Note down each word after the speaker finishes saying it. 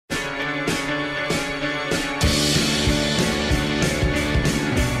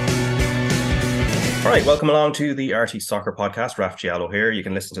Right, welcome along to the RT Soccer Podcast. Raf Diallo here. You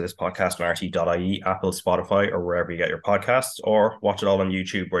can listen to this podcast on RT.ie, Apple, Spotify, or wherever you get your podcasts, or watch it all on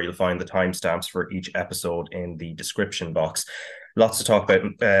YouTube, where you'll find the timestamps for each episode in the description box. Lots to talk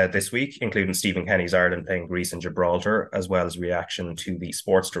about this week, including Stephen Kenny's Ireland playing Greece and Gibraltar, as well as reaction to the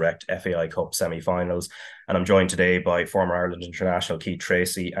Sports Direct FAI Cup semi-finals. And I'm joined today by former Ireland international Keith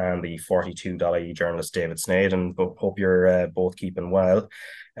Treacy and the 42.ie journalist David Sneyd, and hope you're both keeping well.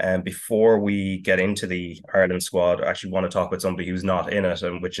 And before we get into the Ireland squad, I actually want to talk about somebody who's not in it,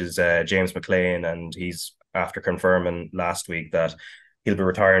 and which is James McClean. And he's, after confirming last week that he'll be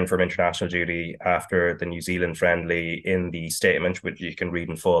retiring from international duty after the New Zealand friendly. In the statement, which you can read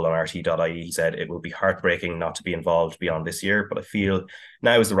in full on RT.ie, he said, "It will be heartbreaking not to be involved beyond this year, but I feel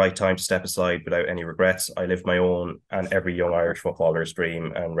now is the right time to step aside without any regrets. I lived my own and every young Irish footballer's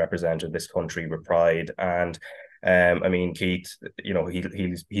dream and represented this country with pride." And I mean, Keith, you know,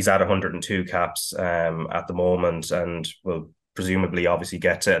 he's at 102 caps at the moment, and will presumably obviously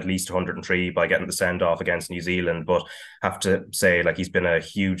get to at least 103 by getting the send off against New Zealand. But have to say, like, he's been a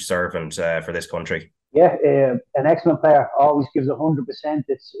huge servant for this country. Yeah, an excellent player. Always gives 100%.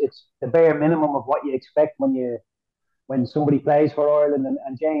 It's the bare minimum of what you expect when somebody plays for Ireland.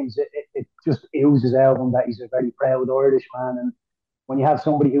 And James, it just oozes out of him that he's a very proud Irishman. And when you have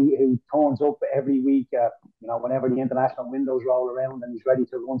somebody who turns up every week, whenever the international windows roll around and he's ready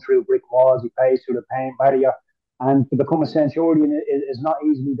to run through brick walls, he plays through the paint barrier. And to become a centurion is not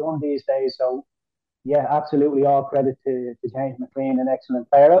easily done these days. So, yeah, absolutely all credit to James McClean, an excellent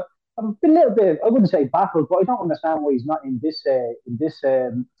player. I'm a little bit, I wouldn't say baffled, but I don't understand why he's not in this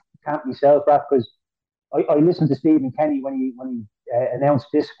camp myself, Raf, because I listened to Stephen Kenny when he announced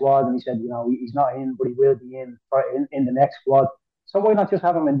this squad, and he said, he's not in, but he will be in the next squad. So why not just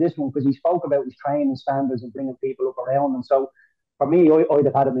have him in this one? Because he spoke about his training standards and bringing people up around him. So for me, I'd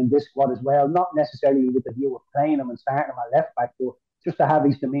have had him in this squad as well, not necessarily with the view of playing him and starting him at left back, but just to have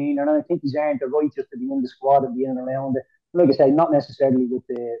his demeanour. And I think he's earned the right just to be in the squad and be in and around it. Like I say, not necessarily with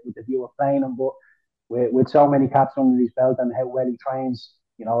the view of playing him, but with so many caps under his belt and how well he trains,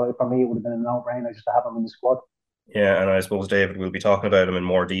 for me, it would have been a no-brainer just to have him in the squad. Yeah, and I suppose, David, we'll be talking about him in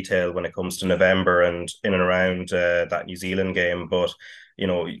more detail when it comes to November and in and around that New Zealand game. But,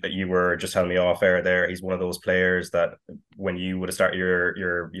 you were just telling me off air there, he's one of those players that when you would have started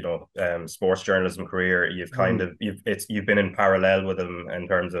your sports journalism career, you've kind of you've been in parallel with him in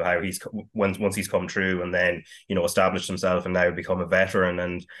terms of how he's once he's come through and then established himself and now become a veteran.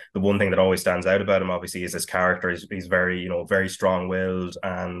 And the one thing that always stands out about him, obviously, is his character. He's very very strong-willed,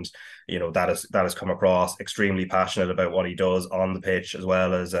 and that has come across. Extremely passionate about what he does on the pitch as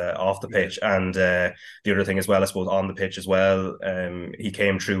well as off the pitch. And the other thing as well, I suppose, on the pitch as well, he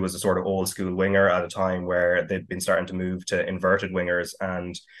came through as a sort of old school winger at a time where they've been starting to move to inverted wingers,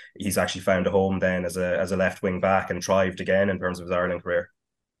 and he's actually found a home then as a left wing back and thrived again in terms of his Ireland career.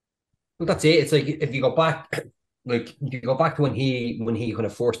 Well, that's it. It's like if you go back, to when he kind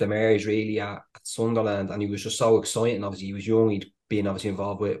of first emerged really at Sunderland, and he was just so exciting. Obviously, he was young. He'd been obviously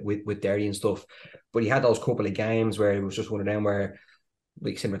involved with Derry and stuff, but he had those couple of games where it was just one of them where,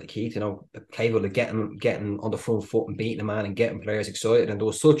 like similar to Keith, capable of getting on the front foot and beating a man and getting players excited. And there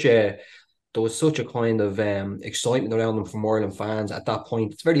was such a kind of excitement around them from Ireland fans at that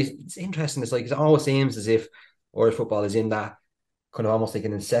point. It's interesting. It's like it always seems as if Irish football is in that kind of almost like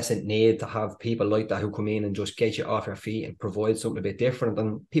an incessant need to have people like that who come in and just get you off your feet and provide something a bit different.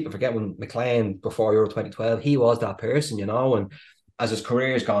 And people forget when McClean, before Euro 2012, he was that person, and as his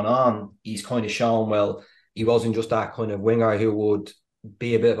career has gone on, he's kind of shown, well, he wasn't just that kind of winger who would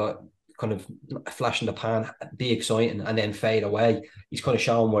be a bit of a kind of flash in the pan, be exciting, and then fade away. He's kind of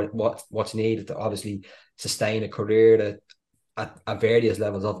shown what's needed to obviously sustain a career that at various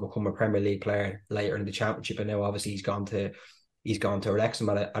levels of become a Premier League player later in the Championship. And now obviously he's gone to Wrexham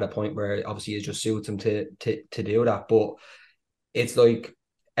at a point where obviously it just suits him to do that. But it's like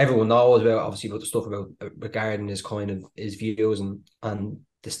everyone knows about the stuff about regarding his kind of his views and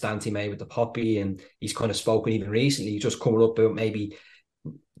the stance he made with the poppy, and he's kind of spoken even recently, just coming up about maybe.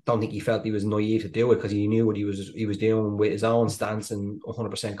 Don't think he felt he was naive to do it because he knew what he was doing with his own stance and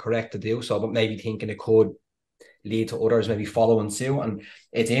 100% correct to do so, but maybe thinking it could lead to others maybe following suit. And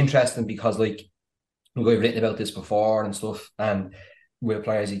it's interesting because like we've written about this before and stuff, and with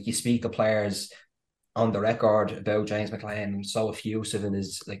players, you speak to players on the record about James McClean, so effusive in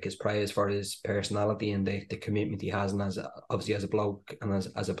his praise for his personality and the commitment he has, and as obviously as a bloke and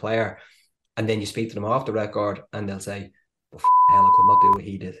as a player, and then you speak to them off the record and they'll say, but hell, I could not do what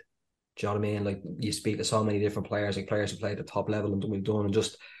he did. Do you know what I mean? Like, you speak to so many different players, like players who play at the top level and what we've done, and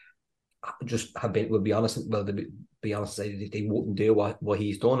just just have been, will be honest, well, to be honest, say they wouldn't do what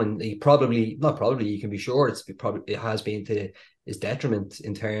he's done, and he probably, not probably, you can be sure it has been to his detriment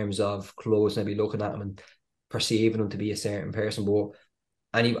in terms of clubs maybe looking at him and perceiving him to be a certain person. But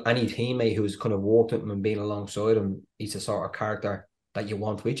any teammate who's kind of walked with him and been alongside him, he's the sort of character that you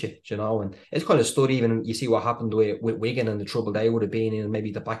want with you, you know. And it's kind of stood, even you see what happened with Wigan and the trouble they would have been in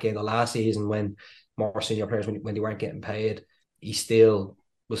maybe the back end of last season when more senior players, when they weren't getting paid, he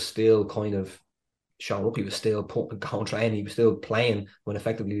was still kind of showing up. He was still going training. He was still playing when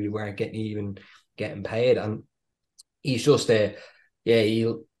effectively we weren't getting paid. And he's just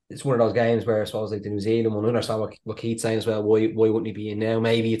it's one of those games where I suppose like the New Zealand one, I understand what Keith's saying as well. Why wouldn't he be in now?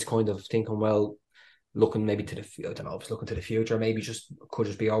 Maybe it's kind of thinking, well, looking maybe to I don't know if it's looking to the future, maybe could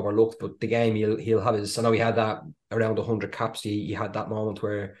just be overlooked. But the game he'll have his, I know he had that around 100 caps. He had that moment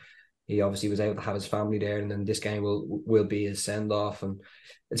where he obviously was able to have his family there, and then this game will be his send off. And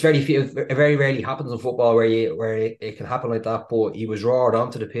it's it very rarely happens in football where it can happen like that. But he was roared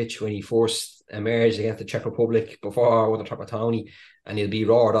onto the pitch when he first emerged against the Czech Republic before with the Trapattoni, and he'll be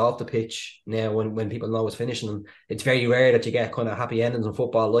roared off the pitch now when people know it's finishing. And it's very rare that you get kind of happy endings in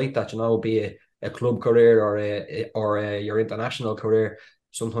football like that, you know, be a club career or your international career.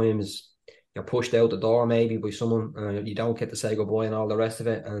 Sometimes you're pushed out the door maybe by someone, you don't get to say goodbye and all the rest of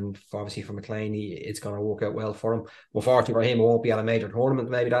it. And obviously for McClean, it's going to work out well for him. Unfortunately for him, it won't be at a major tournament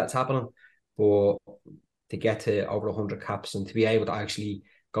maybe that's happening, but to get to over 100 caps and to be able to actually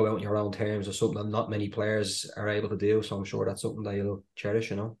go out on your own terms is something that not many players are able to do. So I'm sure that's something that you'll cherish,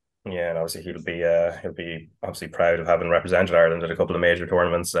 you know. Yeah, and obviously he'll be obviously proud of having represented Ireland at a couple of major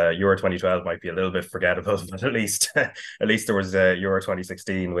tournaments. Euro 2012 might be a little bit forgettable, but at least there was Euro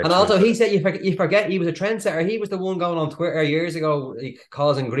 2016. And also, he said you forget he was a trendsetter. He was the one going on Twitter years ago, like,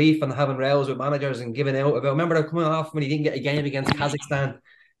 causing grief and having rows with managers and giving out about. Remember they're coming off when he didn't get a game against Kazakhstan.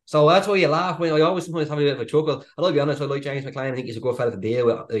 So that's why you laugh. When I always sometimes have a bit of a chuckle. And I'll be honest, I like James McClean. I think he's a good fella to deal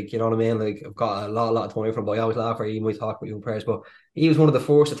with. Like, you know what I mean? Like, I've got a lot of time from him, but I always laugh, or he might talk with young players. But he was one of the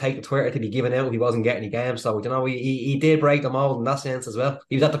first to take the Twitter to be given out if he wasn't getting any games. So, you know, he did break the mold in that sense as well.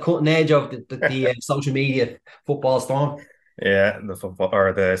 He was at the cutting edge of the social media football storm. Yeah, the football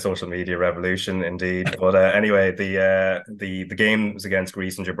or the social media revolution, indeed. But anyway, the game was against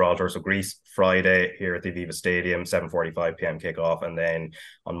Greece and Gibraltar. So Greece Friday here at the Aviva Stadium, 7:45 p.m. kickoff, and then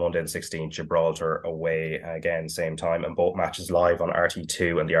on Monday the 16th, Gibraltar away again, same time, and both matches live on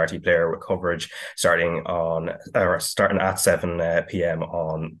RT2 and the RT Player with coverage starting at 7 p.m.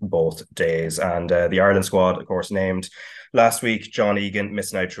 on both days. And the Ireland squad, of course, named last week: John Egan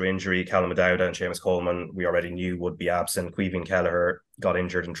missing out through injury, Callum O'Dowda and Seamus Coleman we already knew would be absent. Caoimhín Kelleher got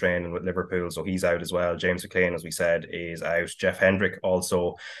injured in training with Liverpool, so he's out as well. James McClean, as we said, is out. Jeff Hendrick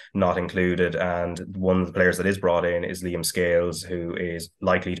also not included, and one of the players that is brought in is Liam Scales, who is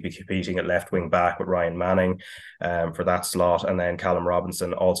likely to be competing at left wing back with Ryan Manning for that slot. And then Callum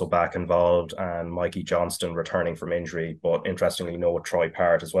Robinson also back involved, and Mikey Johnston returning from injury, but interestingly no Troy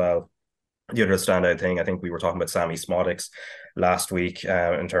Parrott as well. The other standout thing, I think we were talking about Sammie Szmodics last week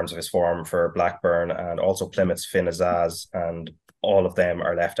in terms of his form for Blackburn, and also Plymouth's Finn Azaz, and all of them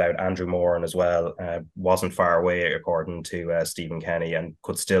are left out. Andrew Moran as well wasn't far away according to Stephen Kenny, and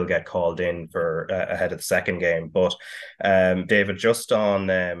could still get called in for ahead of the second game. But David, just on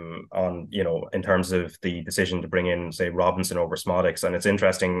you know, in terms of the decision to bring in, say, Robinson over Szmodics, and it's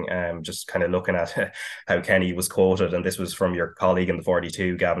interesting just kind of looking at how Kenny was quoted, and this was from your colleague in the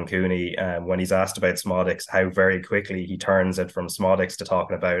 42, Gavin Cooney, when he's asked about Szmodics, how very quickly he turns it from Szmodics to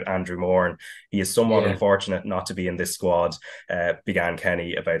talking about Andrew Moran. He is somewhat unfortunate not to be in this squad, began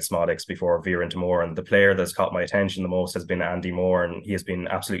Kenny about Szmodics before veering to Moran. The player that's caught my attention the most has been Andy Moran. He has been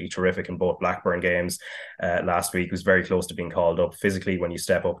absolutely terrific in both Blackburn games last week. He was very close to being called up. Physically, when you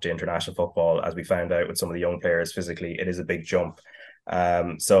step up to international football, as we found out with some of the young players, physically it is a big jump.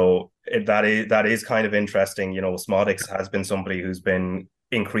 That is kind of interesting. You know, Szmodics has been somebody who's been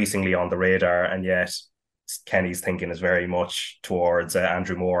increasingly on the radar, and yet Kenny's thinking is very much towards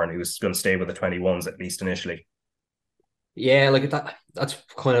Andrew Moran, who's going to stay with the 21s at least initially. Yeah, like that's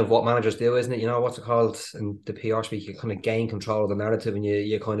kind of what managers do, isn't it? You know, what's it called in the PR speak? You kind of gain control of the narrative, and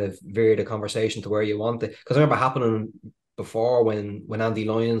you kind of veer the conversation to where you want it. Because I remember happening before when Andy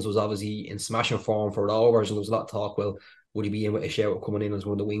Lyons was obviously in smashing form for Rovers, and there was a lot of talk, well, would he be in with a shout coming in as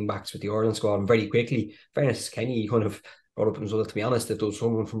one of the wing backs with the Ireland squad? And very quickly, fairness to Kenny, he kind of brought up himself, to be honest, if there was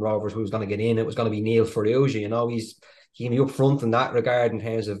someone from Rovers who was going to get in, it was going to be Neil Ferrugia. You know, he can be up front in that regard in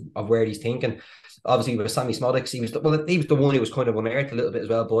terms of where he's thinking. Obviously, with Sammie Szmodics, he was the one who was kind of unearthed a little bit as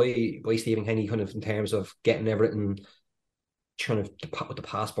well by Stephen Kenny, kind of in terms of getting everything, trying to with the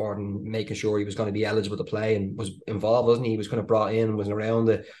passport and making sure he was going to be eligible to play, and was involved, wasn't he? He was kind of brought in and was around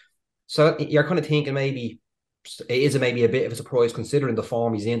it. So you're kind of thinking maybe it is maybe a bit of a surprise considering the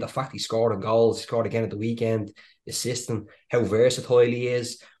form he's in, the fact he scored a goal, he scored again at the weekend, assisting, how versatile he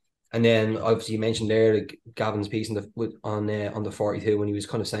is. And then obviously you mentioned there like Gavin's piece on the 42 when he was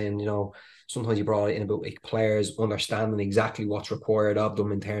kind of saying, you know, sometimes you brought it in about like players understanding exactly what's required of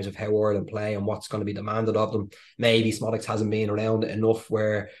them in terms of how Ireland play and what's going to be demanded of them. Maybe Szmodics hasn't been around enough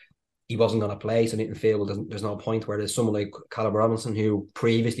where he wasn't going to play, so I didn't feel there's no point where there's someone like Callum Robinson who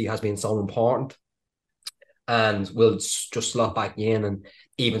previously has been so important and will just slot back in. And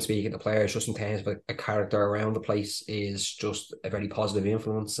even speaking to players, just in terms of a character around the place, is just a very positive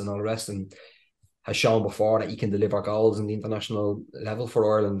influence and all the rest, and has shown before that he can deliver goals in the international level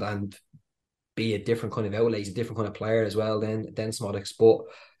for Ireland and be a different kind of outlet. He's a different kind of player as well than Szmodics. But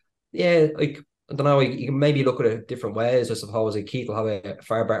yeah, like I don't know, you can maybe look at it different ways. I suppose like Keith will have a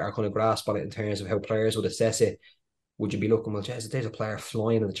far better kind of grasp on it in terms of how players would assess it. Would you be looking, well, there's a player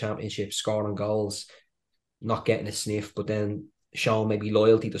flying in the championship, scoring goals, not getting a sniff, but then showing maybe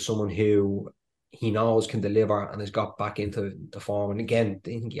loyalty to someone who he knows can deliver and has got back into the form. And again, I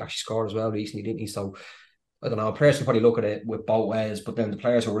think he actually scored as well recently, didn't he? So I don't know, players can probably look at it with both ways, but then the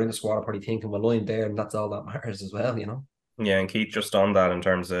players who are in the squad are probably thinking, well, I'm there and that's all that matters as well, you know? Yeah, and Keith, just on that, in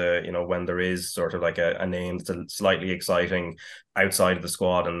terms of, you know, when there is sort of like a name that's slightly exciting outside of the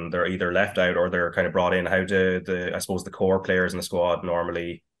squad and they're either left out or they're kind of brought in, how do I suppose the core players in the squad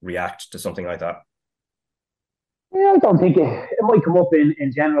normally react to something like that? Yeah, I don't think it might come up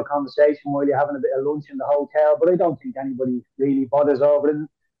in general conversation while you're having a bit of lunch in the hotel, but I don't think anybody really bothers over it. And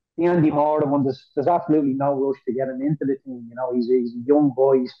the Andy Moore one, there's absolutely no rush to get him into the team. You know, he's a young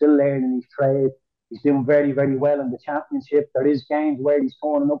boy, he's still learning his trade. He's doing very, very well in the championship. There is games where he's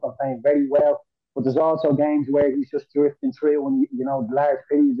turning up and playing very well, but there's also games where he's just drifting through and you know the large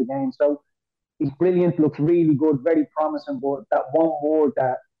periods of the game. So he's brilliant, looks really good, very promising. But that one word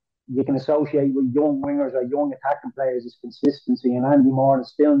that you can associate with young wingers or young attacking players is consistency. And Andy Moore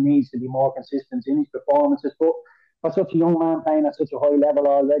still needs to be more consistent in his performances. But for such a young man playing at such a high level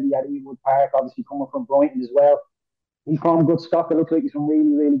already at Ewood Park, obviously coming from Brighton as well, he's from good stock. It looks like he's from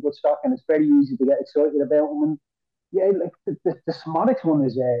really, really good stock, and it's very easy to get excited about him. And yeah, like the Szmodics one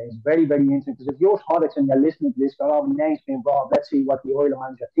is very, very interesting because if you're Szmodics and you're listening to this, got all the names being brought up, let's see what the Ireland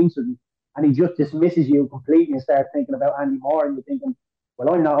manager thinks of him. And he just dismisses you completely and starts thinking about Andy Moore, and you're thinking,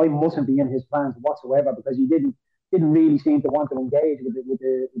 well, I mustn't be in his plans whatsoever because he didn't really seem to want to engage with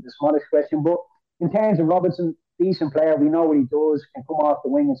the Szmodics question. But in terms of Robinson, decent player, we know what he does, can come off the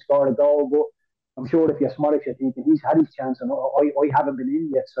wing and score a goal. But I'm sure if you're Szmodics, you're thinking he's had his chance, and I haven't been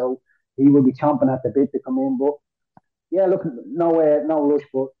in yet, so he will be chomping at the bit to come in. But yeah, look, no rush,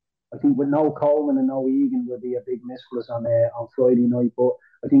 but I think with no Coleman and no Egan will be a big miss for us on Friday night. But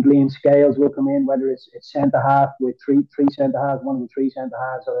I think Liam Scales will come in, whether it's centre half with three centre halves, one of the three centre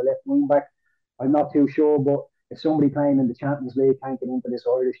halves, or a left wing back. I'm not too sure, but if somebody playing in the Champions League can't get into this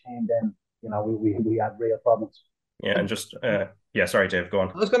Irish team, then you know we have real problems. Yeah, and just yeah, sorry, Dave, go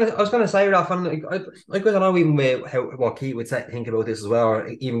on. I was gonna say, Raf, and I don't know even what Keith would think about this as well, or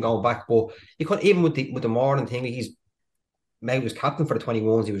even going back, but you could even with the Morton thing, he's maybe was captain for the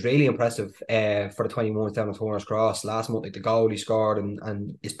 21s. He was really impressive for the 21s down at Turner's Cross last month, like the goal he scored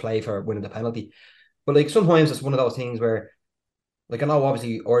and his play for winning the penalty. But like sometimes it's one of those things where, like I know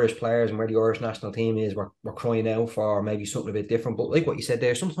obviously Irish players and where the Irish national team is, we're crying out for maybe something a bit different. But like what you said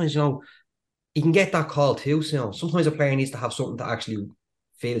there, sometimes you know you can get that call too soon. Sometimes a player needs to have something to actually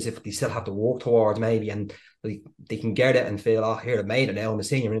feel as if they still have to work towards maybe, and like they can get it and feel, oh, here I made it now. I'm a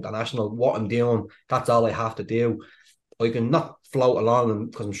senior international. What I'm doing, that's all I have to do. I can not float along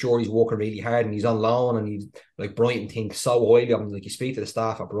because I'm sure he's working really hard and he's on loan and he's like Brighton thinks so highly of him. Like you speak to the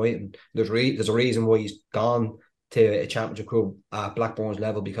staff at Brighton, there's a reason why he's gone to a championship club at Blackburn's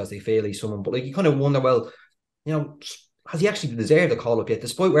level because they feel he's someone. But like you kind of wonder, well, you know, has he actually deserved a call up yet?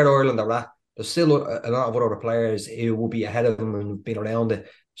 Despite where Ireland are at, there's still a lot of other players who will be ahead of him and been around it.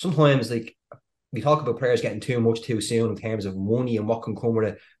 Sometimes like we talk about players getting too much too soon in terms of money and what can come with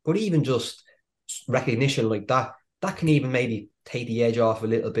it, but even just recognition like that can even maybe take the edge off a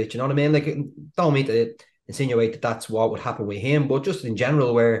little bit. You know what I mean? Like, don't mean to insinuate that that's what would happen with him, but just in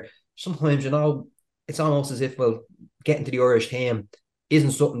general, where sometimes, you know, it's almost as if, well, getting to the Irish team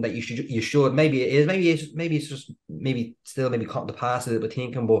isn't something that you should. Maybe it is. Maybe it's just still caught in the past a little bit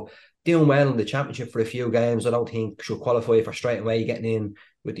thinking, but doing well in the championship for a few games, I don't think should qualify for straight away getting in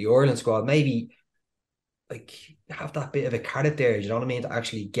with the Ireland squad. Maybe like have that bit of a carrot there, you know what I mean, to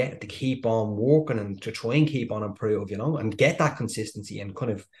actually get to keep on working and to try and keep on improve, you know, and get that consistency and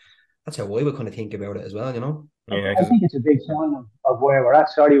kind of that's how I would kind of think about it as well, you know. Yeah, I think it's a big sign of where we're at.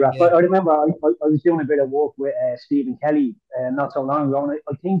 Sorry, Raf. Yeah. I remember I was doing a bit of work with Stephen Kelly not so long ago, and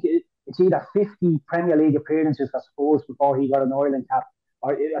I think it's either 50 Premier League appearances, I suppose, before he got an Ireland cap,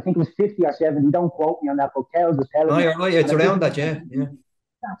 or I think it was 50 or 70. Don't quote me on that, but Kells was telling me. You're right. It's around that, yeah.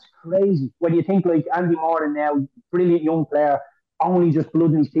 That's crazy. When you think like Andy Moran now, brilliant young player, only just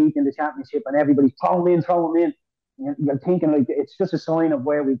blooding his teeth in the championship, and everybody throw him in. You're thinking like it's just a sign of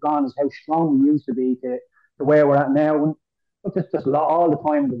where we've gone, is how strong we used to be to where we're at now. And look, there's all the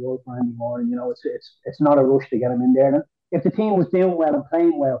time in the world for Andy Moran. You know, it's not a rush to get him in there. And if the team was doing well and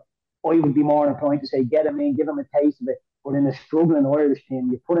playing well, I would be more inclined to say get him in, give him a taste of it. But in a struggling Irish team,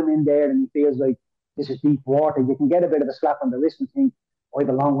 you put him in there and he feels like this is deep water. You can get a bit of a slap on the wrist and think, I have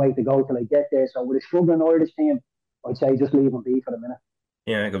a long way to go till I get there. So with a struggling Irish team, I'd say just leave him be for the minute.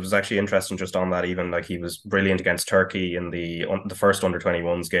 Yeah, it was actually interesting just on that. Even like he was brilliant against Turkey in the first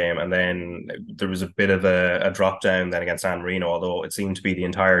under-21s game, and then there was a bit of a drop down then against San Marino. Although it seemed to be the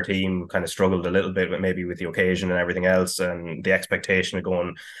entire team kind of struggled a little bit, but maybe with the occasion and everything else, and the expectation of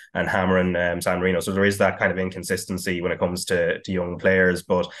going and hammering San Marino. So there is that kind of inconsistency when it comes to young players.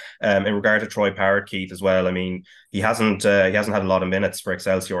 But in regard to Troy Parrott, Keith, as well, I mean, he hasn't had a lot of minutes for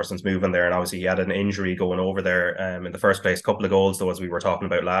Excelsior since moving there, and obviously he had an injury going over there in the first place. Couple of goals though, as we were talking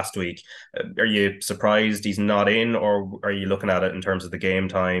about last week. Are you surprised he's not in, or are you looking at it in terms of the game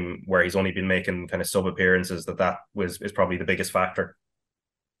time where he's only been making kind of sub appearances that is probably the biggest factor?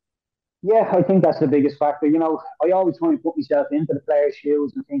 Yeah, I think that's the biggest factor. You know, I always try and put myself into the player's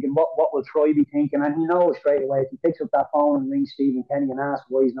shoes and thinking, what will Troy be thinking? And you know straight away, if he picks up that phone and rings Stephen Kenny and asks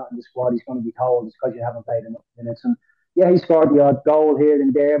why he's not in the squad, he's going to be told it's because you haven't played enough minutes. And yeah, he scored the odd goal here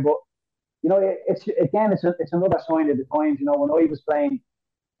and there, but you know, it's another sign of the times. You know, when I was playing,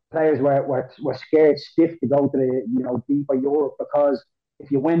 players were scared stiff to go to the deeper Europe, because if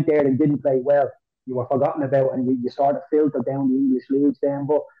you went there and didn't play well, you were forgotten about, and you sort of filtered down the English leagues then.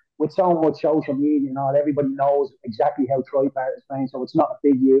 But with so much social media and all, everybody knows exactly how Troy Parrott is playing, so it's not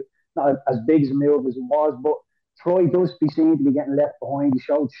not as big as a move as it was. But Troy does seem to be getting left behind. He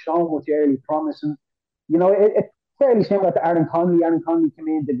showed so much early promise, and you know it's fairly similar to Aaron Connolly. Aaron Connolly came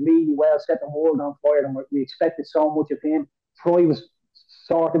in, did really well, set the world on fire, and we expected so much of him. Troy was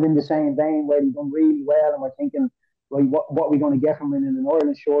sort of in the same vein where he's done really well, and we're thinking, right, what are we going to get from him in an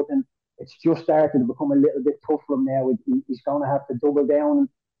Ireland shirt? And it's just started to become a little bit tough for him now. He's going to have to double down and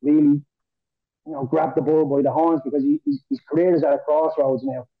really, grab the bull by the horns, because his career is at a crossroads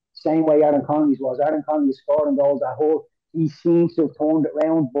now. Same way Aaron Connolly's was. Aaron Connolly is scoring goals at Hull. He seems to have turned it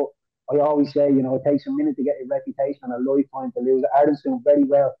around, but I always say, it takes a minute to get a reputation and a lifetime to lose it. Aaron's doing very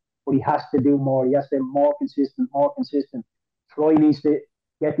well, but he has to do more. He has to be more consistent. Troy needs to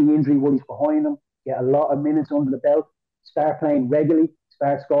get the injury worries behind him, get a lot of minutes under the belt, start playing regularly,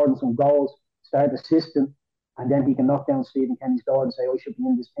 start scoring some goals, start assisting, and then he can knock down Stephen Kenny's door and say, I should be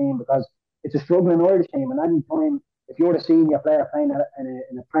in this team, because it's a struggling Irish team. And any time, if you're a senior player playing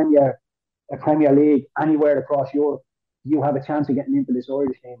in a Premier League anywhere across Europe, you have a chance of getting into this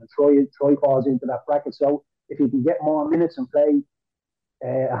Irish team. And Troy falls into that bracket. So if he can get more minutes and play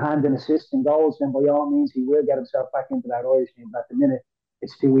a hand in assists and goals, then by all means he will get himself back into that Irish team. But at the minute,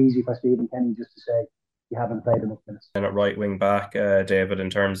 it's too easy for Stephen Kenny just to say you haven't played enough minutes. And at right wing back, David, in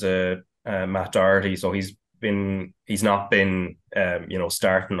terms of Matt Doherty, so he's not been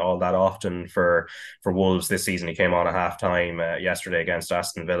starting all that often for Wolves this season. He came on at halftime yesterday against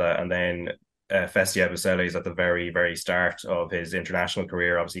Aston Villa, and then Festia Busele is at the very, very start of his international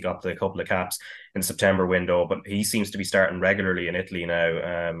career. Obviously got the couple of caps in the September window, but he seems to be starting regularly in Italy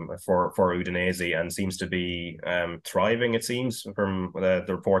now for Udinese, and seems to be thriving, it seems, from the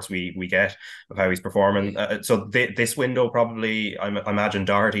reports we get of how he's performing. So this window probably, I imagine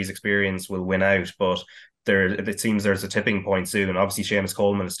Doherty's experience will win out, but it seems there's a tipping point soon. Obviously, Seamus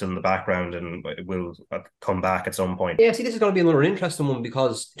Coleman is still in the background and will come back at some point. Yeah, see, this is going to be another interesting one,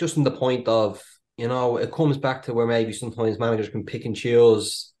 because just in the point of, it comes back to where maybe sometimes managers can pick and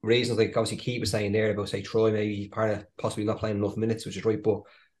choose reasons, like obviously Keith was saying there about, say, Troy maybe part of possibly not playing enough minutes, which is right, but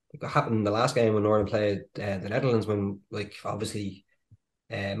it happened in the last game when Northern played the Netherlands, when obviously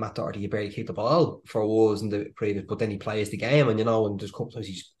Matt Doherty barely kicked the ball for Wolves in the previous, but then he plays the game, and and there's a couple of times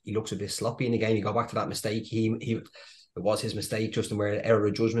he looks a bit sloppy in the game. You go back to that mistake, it was his mistake, just in where error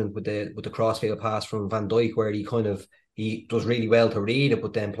of judgment with the crossfield pass from Van Dijk, where he does really well to read it,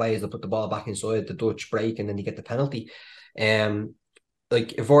 but then plays to put the ball back inside the Dutch break, and then you get the penalty.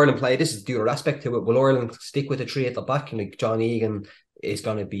 Like if Ireland play, this is the other aspect to it. Will Ireland stick with the three at the back? And like John Egan is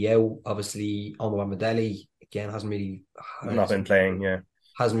going to be out. Obviously, Omar Madeli again hasn't really been playing. Yeah.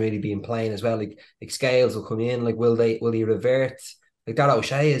 Hasn't really been playing as well. Like Scales will come in. Like will he revert? Like Darragh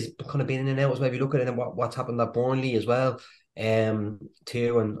O'Shea has kind of been in and out. As maybe looking at what's happened at Burnley as well.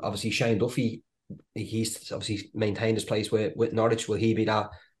 Too, and obviously Shane Duffy, he's obviously maintained his place with Norwich. Will he be that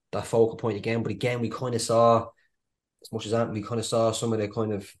that focal point again. But again, we kind of saw, as much as that, we kind of saw some of the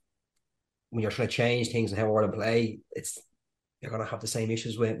kind of, when you're trying to change things and how we're going to play, you're going to have the same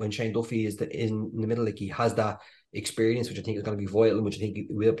issues when Shane Duffy is in the middle. Like, he has that experience, which I think is going to be vital, and which I think he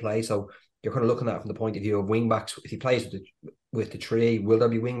will play. So you're kind of looking at it from the point of view of wing backs. If he plays with the three, will there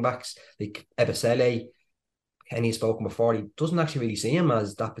be wing backs like Ebisele? Kenny's spoken before. He doesn't actually really see him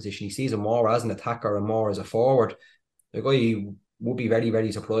as that position. He sees him more as an attacker and more as a forward. The guy would be very,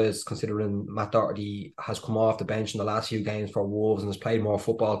 very surprised, considering Matt Doherty has come off the bench in the last few games for Wolves and has played more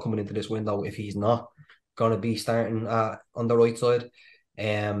football coming into this window, if he's not going to be starting on the right side.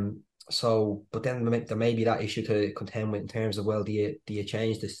 So, but then there may be that issue to contend with in terms of, well, do you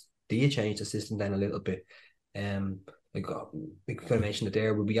change this? Do you change the system then a little bit? Like we could have mentioned it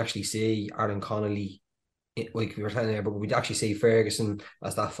there. Would we actually see Aaron Connolly, like we were saying there, but would we actually see Ferguson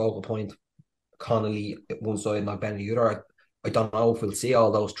as that focal point, Connolly at one side and Ogben the other? I don't know if we'll see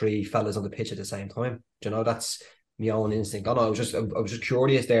all those three fellas on the pitch at the same time. Do you know, that's my own instinct. I know I was just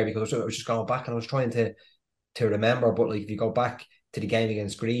curious there, because I was just going back and I was trying to remember. But like, if you go back to the game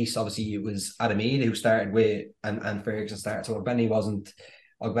against Greece, obviously it was Adamida who started with and Ferguson started. So Ogbene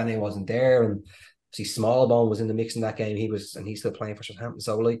wasn't there, and obviously Smallbone was in the mix in that game. He's still playing for Southampton.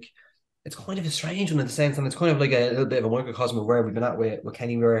 So like, it's kind of a strange one in the sense, and it's kind of like a little bit of a microcosm of where we've been at with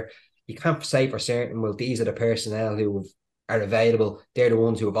Kenny, where you can't say for certain, well, these are the personnel who are available. They're the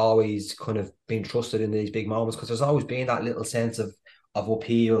ones who have always kind of been trusted in these big moments, because there's always been that little sense of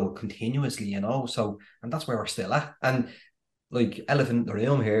appeal continuously, you know. So, and that's where we're still at. And like, elephant in the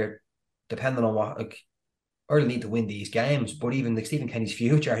room here, depending on what, like, Ireland need to win these games, but even like Stephen Kenny's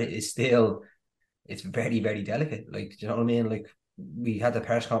future is still, it's very, very delicate. Like, do you know what I mean? Like, we had the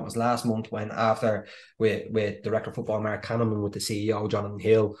press conference last month when after with Director of Football Mark Cannon, with the CEO Jonathan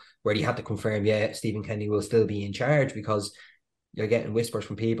Hill, where he had to confirm, yeah, Stephen Kenny will still be in charge, because you're getting whispers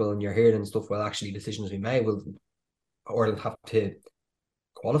from people and you're hearing stuff, well, actually decisions we made will Ireland have to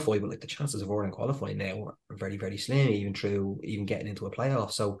qualify, but like, the chances of Ireland qualifying now are very, very slim, even getting into a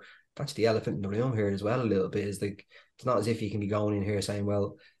playoff. So that's the elephant in the room here as well a little bit, is like, it's not as if you can be going in here saying,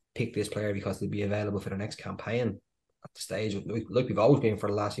 well, pick this player because they'll be available for the next campaign. At the stage, like we've always been for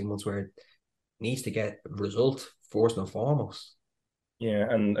the last few months, where it needs to get a result first and foremost. Yeah,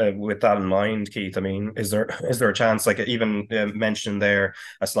 and with that in mind, Keith, I mean, is there a chance, like even mentioned there,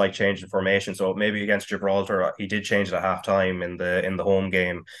 a slight change in formation? So maybe against Gibraltar, he did change it at halftime in the home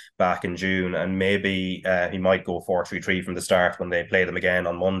game back in June, and maybe he might go 4-3-3 from the start when they play them again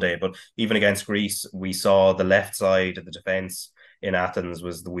on Monday. But even against Greece, we saw the left side of the defence in Athens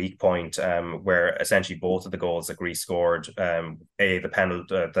was the weak point, where essentially both of the goals that Greece scored, the penalty,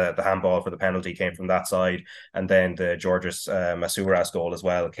 the handball for the penalty came from that side, and then the Georgios Masouras goal as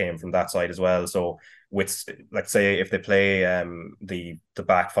well came from that side as well. So with, let's say, if they play the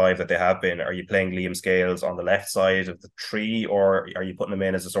back five that they have been, are you playing Liam Scales on the left side of the three, or are you putting him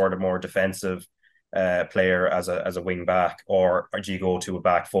in as a sort of more defensive player as a wing back, or do you go to a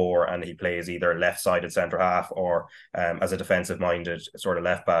back four and he plays either left-sided centre half or as a defensive-minded sort of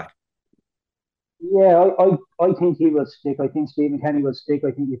left back? Yeah, I think he will stick. I think Stephen Kenny will stick.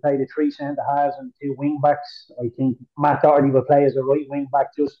 I think he play the three centre halves and two wing backs. I think Matt Doherty will play as a right wing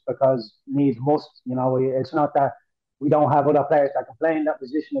back just because needs must. You know, it's not that we don't have other players that can play in that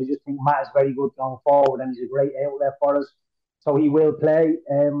position. I just think Matt is very good going forward and he's a great outlet for us. So he will play.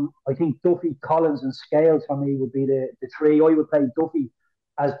 I think Duffy, Collins, and Scales for me would be the three. I would play Duffy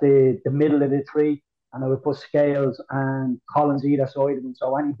as the middle of the three, and I would put Scales and Collins either side of them.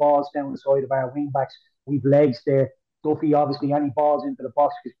 So any balls down the side of our wing backs, we've legs there. Duffy, obviously, any balls into the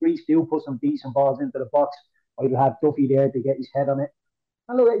box, because Greece do put some decent balls into the box. I would have Duffy there to get his head on it.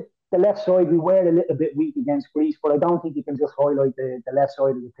 And look, the left side, we were a little bit weak against Greece, but I don't think you can just highlight the left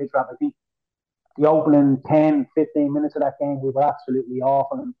side of the pitch. I think the opening 10, 15 minutes of that game, we were absolutely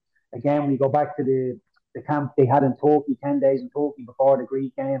awful. And again, we go back to the camp they had in Turkey, 10 days in Turkey before the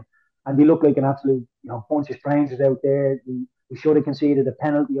Greek game, and they looked like an absolute bunch of strangers out there. We should have conceded a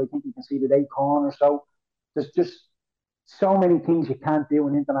penalty. I think we conceded 8 corners. So there's just so many things you can't do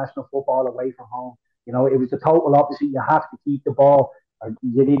in international football away from home. It was the total opposite. You have to keep the ball, or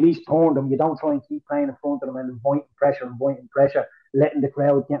you at least turn them. You don't try and keep playing in front of them and inviting pressure, letting the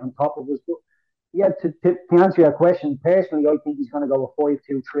crowd get on top of us. But yeah, to answer your question, personally, I think he's going to go a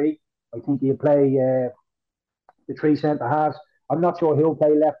 5-2-3. I think he'll play the three centre halves. I'm not sure he'll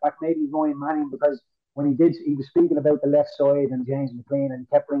play left back. Maybe Ryan Manning, because when he was speaking about the left side and James McClean, and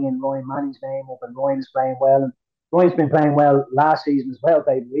he kept bringing Ryan Manning's name up, and Ryan's playing well. And Ryan's been playing well last season as well,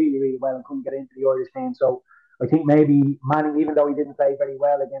 played really, really well and couldn't get into the Irish team. So I think maybe Manning, even though he didn't play very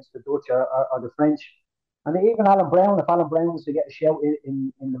well against the Dutch or the French, And even Alan Brown, if Alan Brown was to get a shout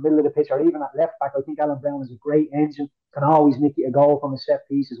in the middle of the pitch, or even at left back, I think Alan Brown is a great engine, can always nick you a goal from a set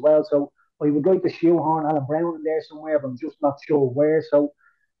piece as well. So I would like to shoehorn Alan Brown in there somewhere, but I'm just not sure where. So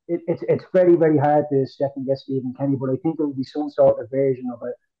it's very, very hard to second guess Stephen Kenny, but I think it will be some sort of version of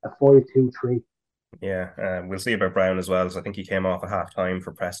a 5-2-3. Yeah, we'll see about Brown as well. So I think he came off at half time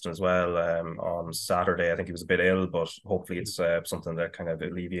for Preston as well on Saturday. I think he was a bit ill, but hopefully it's something that kind of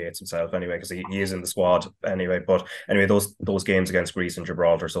alleviates himself anyway, because he is in the squad anyway. But anyway, those games against Greece and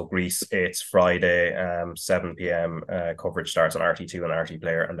Gibraltar. So Greece, it's Friday, 7 p.m. Coverage starts on RT2 and RT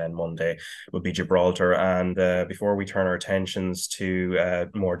Player, and then Monday will be Gibraltar. And before we turn our attentions to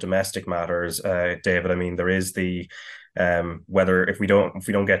more domestic matters, David, I mean, there is the whether if we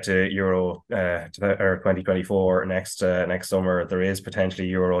don't get to Euro or 2024 next summer, there is potentially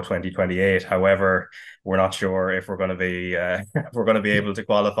Euro 2028. However, we're not sure if we're going to be if we're going to be able to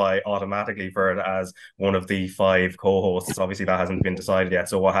qualify automatically for it as one of the 5 co-hosts. Obviously, that hasn't been decided yet.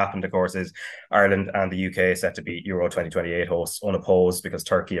 So what happened, of course, is Ireland and the UK set to be Euro 2028 hosts unopposed, because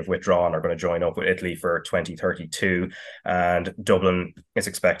Turkey have withdrawn, are going to join up with Italy for 2032, and Dublin is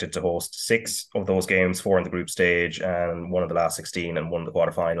expected to host 6 of those games, 4 in the group stage, and 1 of the last 16 and 1 in the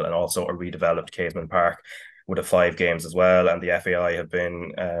quarterfinal, and also a redeveloped Casement Park would have 5 games as well. And the FAI have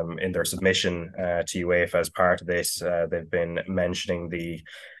been in their submission to UEFA as part of this, they've been mentioning the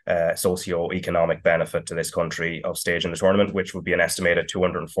socio-economic benefit to this country of staging the tournament, which would be an estimated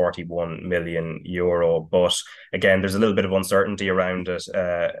 €241 million. But again, there's a little bit of uncertainty around it,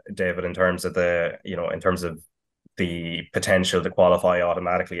 David, in terms of the potential to qualify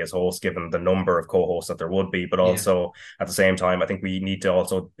automatically as hosts, given the number of co-hosts that there would be, but also at the same time, I think we need to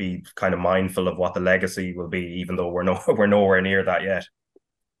also be kind of mindful of what the legacy will be, even though we're nowhere near that yet.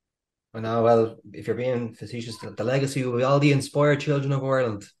 I know. Well, if you're being facetious, the legacy will be all the inspired children of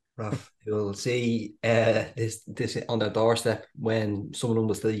Ireland, Raf. You'll see this on their doorstep when some of them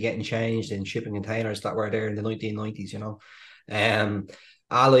will still be getting changed in shipping containers that were there in the 1990s.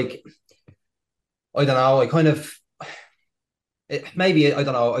 I don't know. I kind of maybe I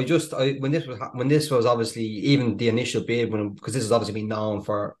don't know. When this was obviously even the initial bid, because this has obviously been known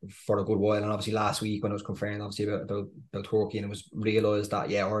for a good while, and obviously last week when it was confirmed obviously about Turkey, and it was realised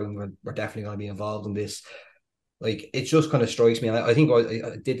that Ireland were definitely going to be involved in this. Like, it just kind of strikes me. And I think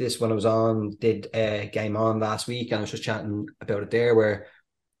I did this when I was did a game on last week, and I was just chatting about it there, where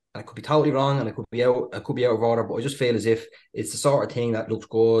I could be totally wrong and I could be out of order, but I just feel as if it's the sort of thing that looks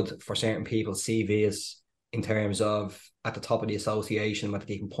good for certain people's CVs, in terms of at the top of the association, whether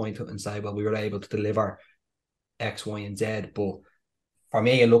they can point to it and say, well, we were able to deliver X, Y, and Z. But for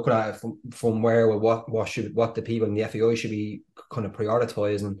me, looking at it from where what the people in the FAI should be kind of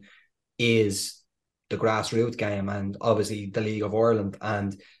prioritising is the grassroots game, and obviously the League of Ireland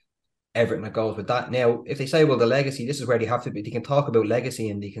and everything that goes with that. Now, if they say, well, the legacy, this is where they have to be, they can talk about legacy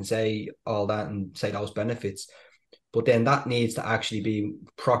and they can say all that and say those benefits, but then that needs to actually be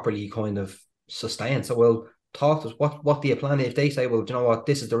properly kind of sustained. So, well, talk to us. What do you plan? If they say, well, do you know what,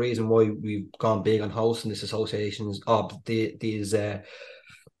 this is the reason why we've gone big on hosting this associations of this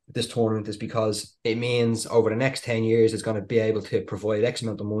tournament, is because it means over the next 10 years it's going to be able to provide X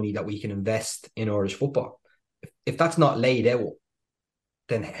amount of money that we can invest in Irish football. If that's not laid out,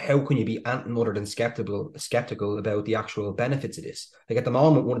 then how can you be anything other than skeptical about the actual benefits of this? Like, at the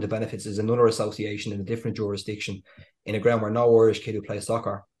moment, one of the benefits is another association in a different jurisdiction in a ground where no Irish kid who plays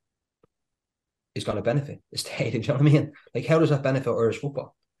soccer is going to benefit the stadium. Do you know what I mean? Like, how does that benefit Irish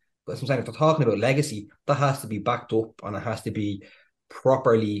football? But as I'm saying, if they're talking about legacy, that has to be backed up, and it has to be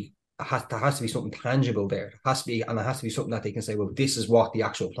properly. There has to be something tangible there. It has to be something that they can say, well, this is what the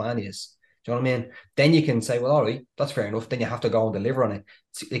actual plan is. Do you know what I mean? Then you can say, well, all right, that's fair enough. Then you have to go and deliver on it.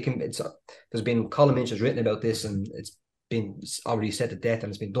 There's been column inches written about this, and it's been already set to death, and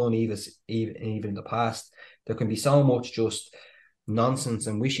it's been done even in the past. There can be so much just nonsense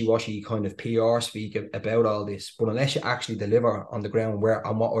and wishy-washy kind of PR speak about all this, but unless you actually deliver on the ground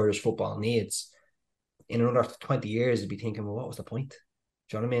on what Irish football needs, in another 20 years, you'd be thinking, well, what was the point?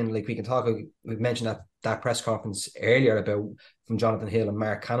 Do you know what I mean? Like, we've mentioned that press conference earlier from Jonathan Hill and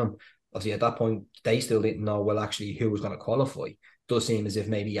Mark Cannon. Obviously, at that point, they still didn't know, well, actually, who was going to qualify. It does seem as if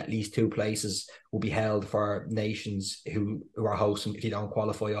maybe at least 2 places will be held for nations who are hosting if you don't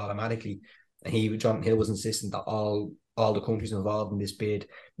qualify automatically. And Jonathan Hill was insistent that all the countries involved in this bid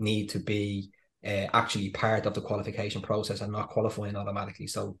need to be actually part of the qualification process and not qualifying automatically.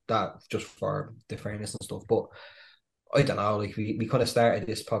 So that, just for the fairness and stuff. But I don't know, like, we kind of started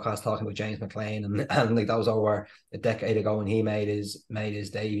this podcast talking about James McClean, and like, that was over a decade ago when he made his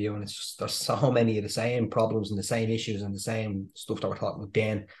debut, and it's just, there's so many of the same problems and the same issues and the same stuff that we're talking about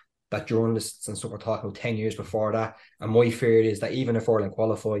then that journalists and stuff were talking about 10 years before that. And my fear is that even if Ireland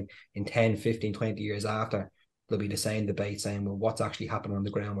qualify in 10, 15, 20 years after, there'll be the same debate saying, well, what's actually happening on the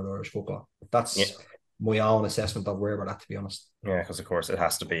ground with Irish football? That's my own assessment of where we're at, to be honest. Yeah, because of course it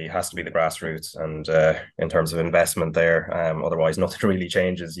has to be the grassroots, and in terms of investment there, otherwise nothing really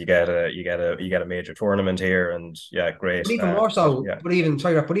changes. You get a major tournament here, and yeah, great. But even more so, but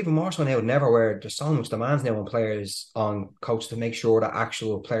even more so now than ever, where there's so much demands now on players, on coaches to make sure that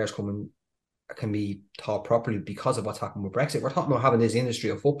actual players can be taught properly because of what's happened with Brexit. We're talking about having this industry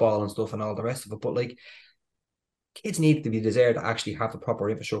of football and stuff and all the rest of it, but like, kids need to be there to actually have the proper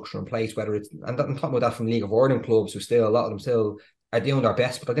infrastructure in place, whether it's, and I'm talking about that from League of Ireland clubs, who still, a lot of them still are doing their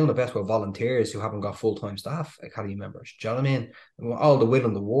best, but they're doing their best with volunteers who haven't got full-time staff, academy members. Do you know what I mean? And all the will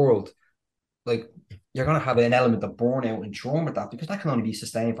in the world, like, you're going to have an element of burnout and trauma with that, because that can only be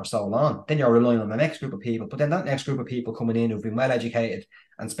sustained for so long. Then you're relying on the next group of people, but then that next group of people coming in who've been well educated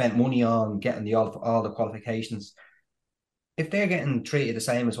and spent money on getting all the qualifications, if they're getting treated the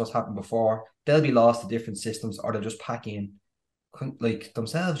same as what's happened before, they'll be lost to different systems, or they'll just pack in like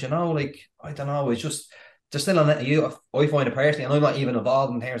themselves, you know, like, I don't know, it's just, they're still on it. I find it personally, and I'm not even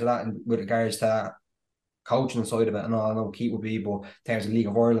involved in terms of that with regards to coaching side of it, and all I know Keith would be, but in terms of League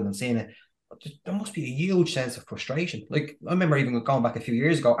of Ireland and seeing it, there must be a huge sense of frustration. Like, I remember even going back a few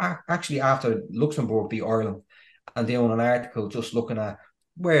years ago, actually after Luxembourg beat Ireland, and they own an article just looking at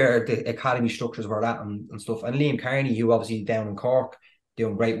where the academy structures were at and stuff. And Liam Kearney, who obviously down in Cork,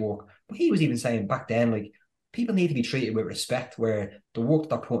 doing great work, but he was even saying back then, like, people need to be treated with respect, where the work that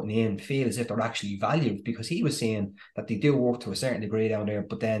they're putting in feel as if they're actually valued, because he was saying that they do work to a certain degree down there,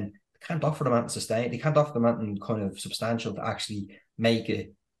 but then they can't offer them anything sustain. They can't offer them anything kind of substantial to actually make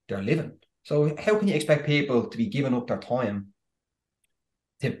it their living. So how can you expect people to be giving up their time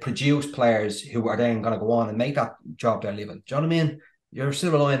to produce players who are then going to go on and make that job their living? Do you know what I mean? You're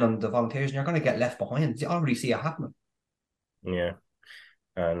still relying on the volunteers, and you're going to get left behind. You already see it happening. Yeah.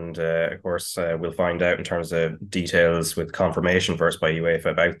 And of course, we'll find out in terms of details with confirmation first by UEFA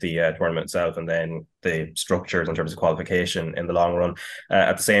about the tournament itself, and then the structures in terms of qualification in the long run.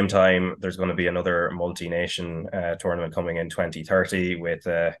 At the same time, there's going to be another multi-nation tournament coming in 2030 with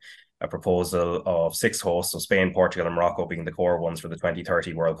a proposal of 6 hosts, so Spain, Portugal, and Morocco being the core ones for the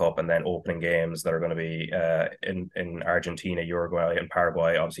 2030 World Cup, and then opening games that are going to be in Argentina, Uruguay, and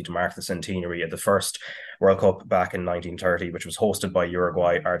Paraguay, obviously to mark the centenary of the first World Cup back in 1930, which was hosted by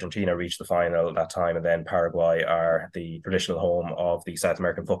Uruguay. Argentina reached the final that time, and then Paraguay are the traditional home of the South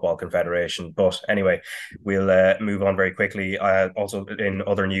American Football Confederation. But anyway, we'll move on very quickly. Also, in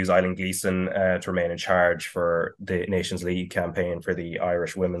other news, Eileen Gleeson to remain in charge for the Nations League campaign for the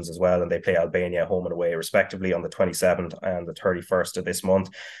Irish women's as well, and they play Albania home and away respectively on the 27th and the 31st of this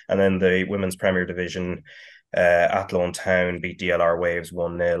month. And then the Women's Premier Division, Athlone Town beat DLR Waves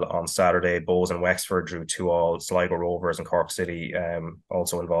 1-0 on Saturday. Bows and Wexford drew 2-2. Sligo Rovers and Cork City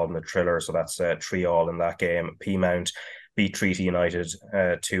also involved in the thriller, so that's 3-3 in that game. Peamount beat Treaty United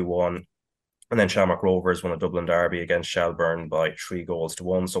 2-1. And then Shamrock Rovers won a Dublin derby against Shelburne by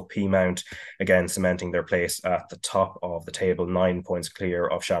 3-1. So Peamount, again, cementing their place at the top of the table, 9 points clear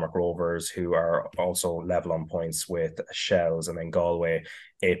of Shamrock Rovers, who are also level on points with Shells. And then Galway,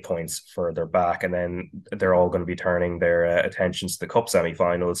 8 points further back. And then they're all going to be turning their attentions to the Cup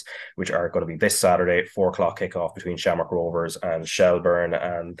semi-finals, which are going to be this Saturday, 4:00 kickoff between Shamrock Rovers and Shelburne,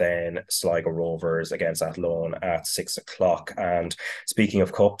 and then Sligo Rovers against Athlone at 6:00. And speaking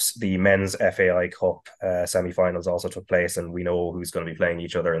of cups, the men's FAI Cup semi-finals also took place, and we know who's going to be playing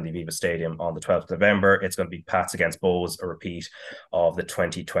each other in the Aviva Stadium on the 12th of November. It's going to be Pats against Bows, a repeat of the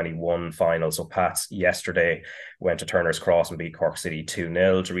 2021 final. So Pats yesterday went to Turner's Cross and beat Cork City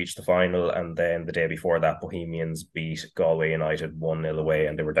 2-0 to reach the final, and then the day before that, Bohemians beat Galway United 1-0 away,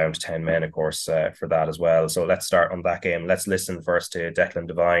 and they were down to 10 men, of course, for that as well. So let's start on that game. Let's listen first to Declan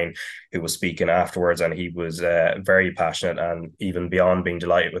Devine, who was speaking afterwards, and he was very passionate, and even beyond being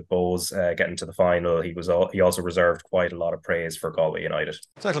delighted with Bows getting to the final, he also reserved quite a lot of praise for Galway United.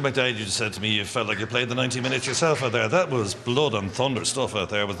 Declan McDade, you just said to me you felt like you played the 90 minutes yourself out there. That was blood and thunder stuff out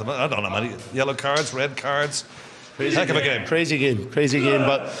there. With I don't know, many yellow cards, red cards. Heck of a game. Crazy game.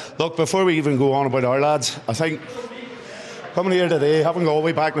 But look, before we even go on about our lads, I think coming here today, having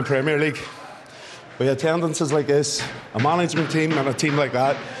Galway back in the Premier League, with attendances like this, a management team and a team like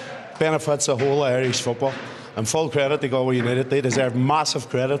that, benefits the whole Irish football. And full credit to Galway United. They deserve massive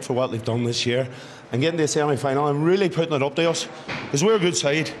credit for what they've done this year. And getting to the semi-final and really putting it up to us, because we're a good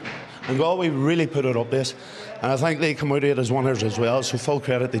side. And Galway really put it up to us. And I think they come out of it as winners as well. So full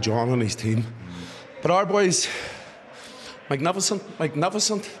credit to John and his team. But our boys, magnificent.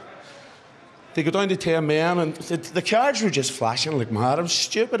 They go down to 10 men, and the cards were just flashing like mad. It was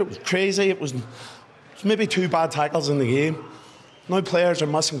stupid, it was crazy, it was maybe 2 bad tackles in the game. Now players are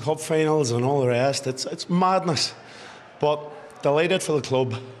missing cup finals and all the rest. It's madness. But delighted for the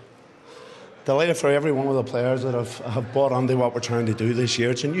club. Delighted for every one of the players that have bought into what we're trying to do this year.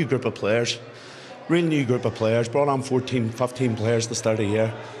 It's a new group of players. Real new group of players. Brought on 14, 15 players to start the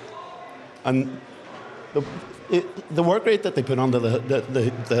year. And the work rate that they put under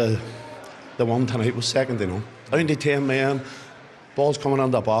the one tonight was second to none. Down to 10 men, balls coming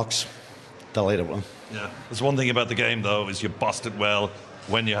on the box. Delighted with them. Yeah. There's one thing about the game, though, is you bossed it well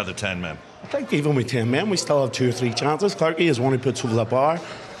when you had the 10 men. I think even with 10 men, we still have 2 or 3 chances. Clarkey is one who puts over the bar.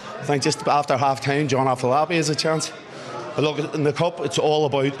 I think just after half time, John Afolabi has a chance. But look, in the cup, it's all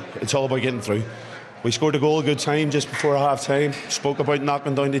about getting through. We scored a goal a good time just before half time. Spoke about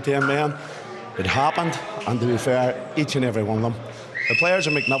knocking down the 10 men. It happened, and to be fair, each and every one of them. The players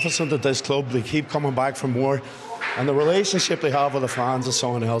are magnificent at this club. They keep coming back for more, and the relationship they have with the fans is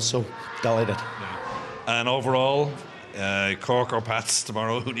something else. So delighted. And overall, Cork or Pats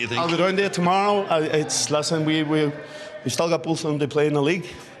tomorrow? Who do you think? I'll go down there tomorrow. Listen, we still got both of them to play in the league.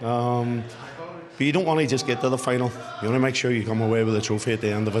 But you don't want to just get to the final. You want to make sure you come away with a trophy at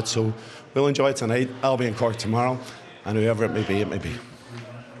the end of it. So we'll enjoy it tonight. I'll be in Cork tomorrow, and whoever it may be, it may be.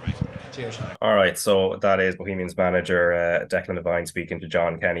 Cheers. All right, so that is Bohemians manager Declan Devine speaking to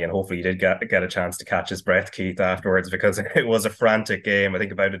John Kenny, and hopefully you did get a chance to catch his breath, Keith, afterwards, because it was a frantic game. I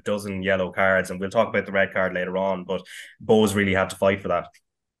think about a dozen yellow cards, and we'll talk about the red card later on, but Bohs really had to fight for that.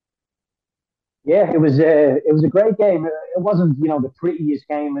 Yeah, it was a great game. It wasn't, the prettiest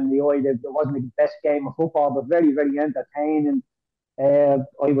game in the eye. It wasn't the best game of football, but very, very entertaining. I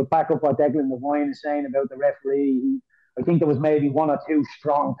would back up what Declan Devine is saying about the referee. I think there was maybe 1 or 2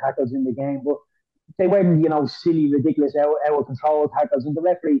 strong tackles in the game, but they weren't, silly, ridiculous, out of control tackles. And the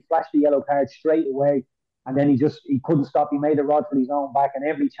referee flashed the yellow card straight away, and then he couldn't stop. He made a rod for his own back, and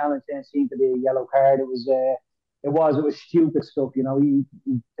every challenge then seemed to be a yellow card. It was stupid stuff. The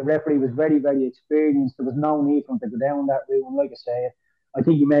referee was very, very experienced. There was no need for him to go down that route. And like I say, I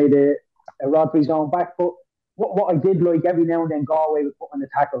think he made a rod for his own back, but. What I did like, every now and then Galway would put on the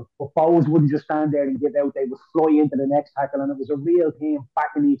tackle, but Bohs wouldn't just stand there and give out. They would fly into the next tackle, and it was a real team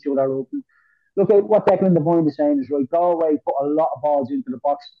backing each other up. And look at what Declan Devine is saying is right. Galway put a lot of balls into the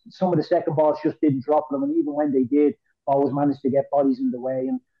box. Some of the second balls just didn't drop them, and even when they did, Bohs managed to get bodies in the way.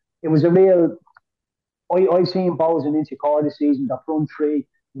 And it was a real. I've seen Bohs in Inchicore this season. The front three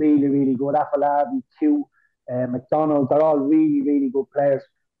really, really good. Afolabi, Q, McDonald, they're all really, really good players.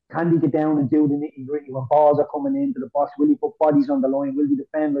 Can they get down and do the nitty-gritty when balls are coming into the box? Will he put bodies on the line? Will he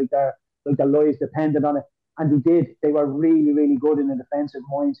defend like their lives depended on it? And they did. They were really, really good in a defensive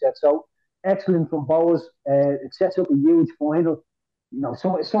mindset. So excellent from Bohs. It sets up a huge final.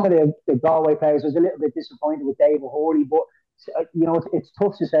 Some of the Galway players was a little bit disappointed with David Hurley, but it's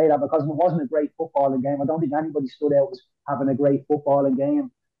tough to say that because it wasn't a great footballing game. I don't think anybody stood out as having a great footballing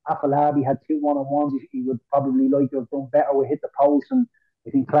game. Afolabi had 2 1-on-1s. He would probably like to have done better. We hit the post, and I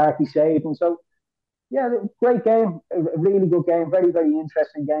think Clarkey saved him. So, yeah, great game. A really good game. Very, very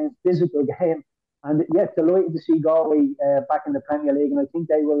interesting game. Physical game. And, yeah, delighted to see Galway back in the Premier League. And I think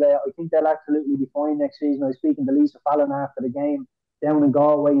they will. I think they'll absolutely be fine next season. I was speaking to Lisa Fallon after the game down in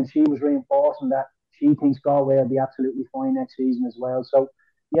Galway, and she was reinforcing that she thinks Galway will be absolutely fine next season as well. So,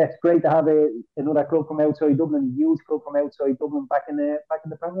 yeah, it's great to have another club from outside Dublin, a huge club from outside Dublin back in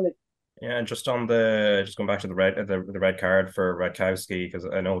the Premier League. Yeah, and just going back to the red card for Redkowski, because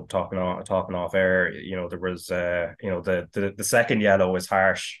I know talking off air, there was the second yellow was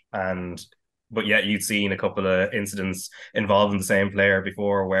harsh, but yet you'd seen a couple of incidents involving the same player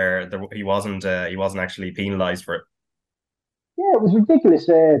before where he wasn't actually penalised for it. Yeah, it was ridiculous.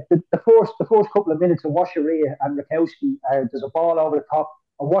 The first couple of minutes of Washaria and Rakowski, there's a ball over the top.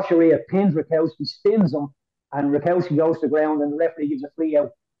 And Washaria pins Rakowski, spins him, and Rakowski goes to the ground, and the referee gives a free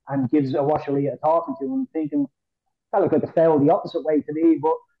out and gives a Washaria a talking to him, thinking that looked like a foul the opposite way to me,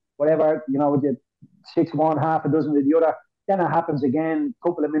 but whatever, the 6-1, half a dozen to the other. Then it happens again a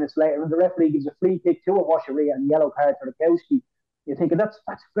couple of minutes later, and the referee gives a free kick to a Washaria and yellow card for Rakowski. You're thinking that's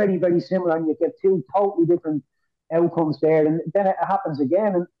very, very similar, and you get 2 totally different outcomes there. And then it happens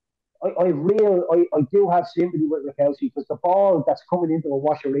again, and I do have sympathy with Rakowski, because the ball that's coming into a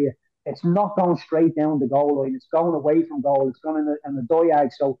Washaria, it's not going straight down the goal line. It's going away from goal. It's going in the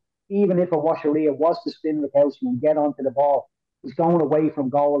diag. So even if a Washaria was to spin Rakowski and get onto the ball, he's going away from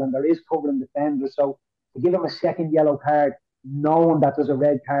goal, and there is covering defenders. So to give him a second yellow card, knowing that there's a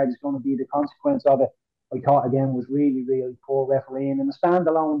red card is going to be the consequence of it, I thought again was really, really poor refereeing. And a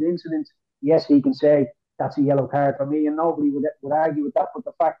standalone incident, yes, he can say that's a yellow card for me, and nobody would argue with that. But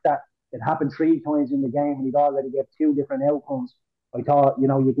the fact that it happened 3 times in the game and he'd already get 2 different outcomes. I thought,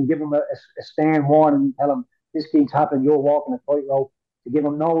 you can give him a stern warning and tell him this keeps happening, you're walking a tightrope. To give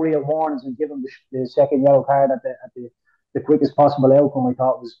him no real warnings and give him the second yellow card at the quickest possible outcome, I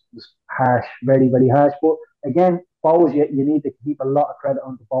thought was harsh, very, very harsh. But again, Bohs, you need to keep a lot of credit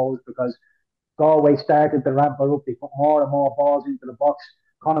onto Bohs, because Galway started to ramp her up. They put more and more balls into the box.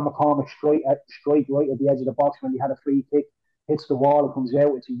 Conor McCormick straight right at the edge of the box when he had a free kick, hits the wall, it comes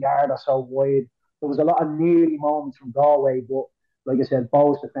out, it's a yard or so wide. There was a lot of nearly moments from Galway, but like I said,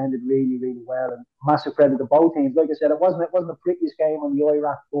 Bohs defended really, really well, and massive credit to both teams. Like I said, it wasn't the prettiest game on the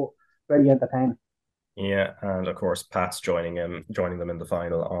IRAF, but very entertaining. Yeah, and of course, Pat's joining them in the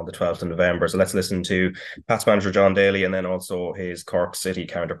final on the 12th of November. So let's listen to Pat's manager, John Daly, and then also his Cork City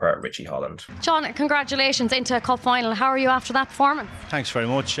counterpart, Richie Holland. John, congratulations into a cup final. How are you after that performance? Thanks very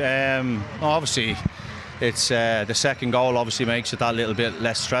much. Obviously, it's the second goal obviously makes it that little bit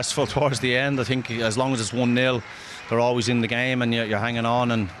less stressful towards the end. I think as long as it's 1-0, they're always in the game and you're hanging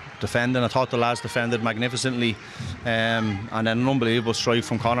on and defending. I thought the lads defended magnificently, and then an unbelievable strike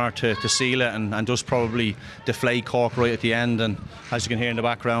from Conor to seal it and just probably deflate Cork right at the end. And as you can hear in the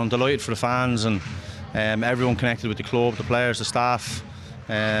background, delighted for the fans and everyone connected with the club, the players, the staff.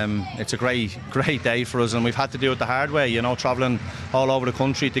 It's a great day for us, and we've had to do it the hard way, travelling all over the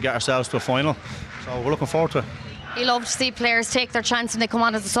country to get ourselves to a final. So we're looking forward to it. You love to see players take their chance when they come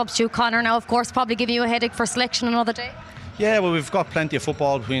on as a substitute. Conor now, of course, probably giving you a headache for selection another day. Yeah, well, we've got plenty of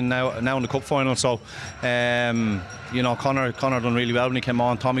football between now and the cup final. So, Conor done really well when he came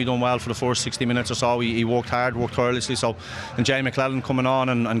on. Tommy done well for the first 60 minutes or so. He worked hard, worked tirelessly. So, and James McClean coming on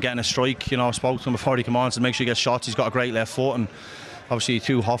and getting a strike. Spoke to him before he came on, said make sure he gets shots. He's got a great left foot, and obviously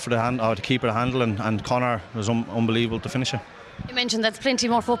too hot for the keeper to handle. And Conor was unbelievable to finish it. You mentioned there's plenty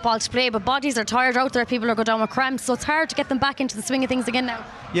more football to play, but bodies are tired out there. People are going down with cramps, so it's hard to get them back into the swing of things again now.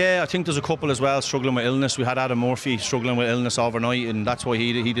 Yeah, I think there's a couple as well struggling with illness. We had Adam Murphy struggling with illness overnight, and that's why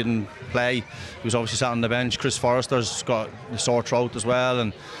he didn't play. He was obviously sat on the bench. Chris Forrester's got a sore throat as well,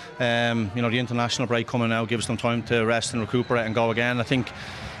 and the international break coming now gives them time to rest and recuperate and go again. I think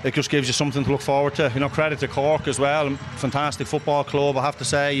it just gives you something to look forward to. Credit to Cork as well. Fantastic football club, I have to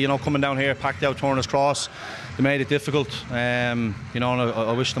say. Coming down here, packed out Turner's Cross, they made it difficult. And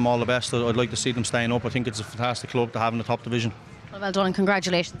I wish them all the best. I'd like to see them staying up. I think it's a fantastic club to have in the top division. Well done and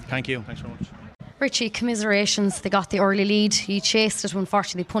congratulations. Thank you. Thanks very much. Richie, commiserations. They got the early lead. You chased it,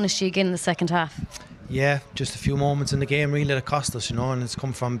 unfortunately punished you again in the second half. Yeah, just a few moments in the game really that cost us, and it's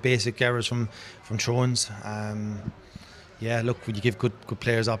come from basic errors from throw-ins. Yeah, look, when you give good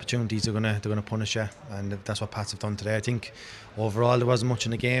players opportunities, they're gonna punish you, and that's what Pats have done today. I think overall there wasn't much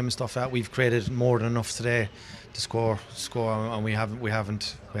in the game and stuff that we've created more than enough today to score, and we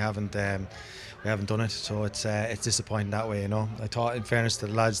haven't done it. So it's disappointing that way. I thought, in fairness to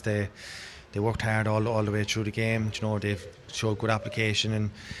the lads, they worked hard all the way through the game. They've showed good application, and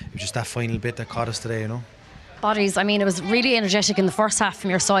it was just that final bit that caught us today. Bodies, it was really energetic in the first half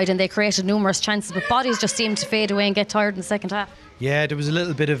from your side, and they created numerous chances, but bodies just seemed to fade away and get tired in the second half. Yeah, there was a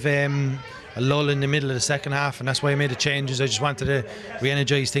little bit of a lull in the middle of the second half, and that's why I made the changes. I just wanted to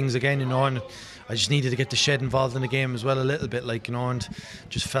re-energise things again, and I just needed to get the shed involved in the game as well a little bit, and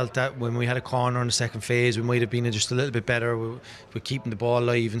just felt that when we had a corner in the second phase, we might have been just a little bit better with keeping the ball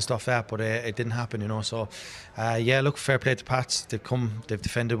alive and stuff like that, but it didn't happen, So, look, fair play to Pats. They've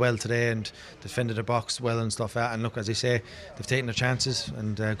defended well today and defended their box well and stuff like that. And look, as I say, they've taken their chances,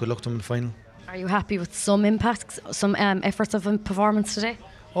 and good luck to them in the final. Are you happy with some impacts, some efforts of performance today?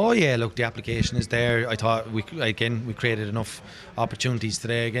 Oh yeah, look, the application is there. I thought we created enough opportunities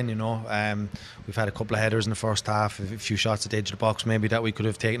today again. We've had a couple of headers in the first half, a few shots at the edge of the box maybe that we could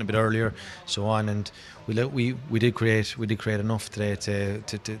have taken a bit earlier, so on. And we did create enough today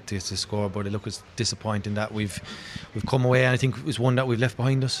to score. But look, it's disappointing that we've come away, and I think it was one that we've left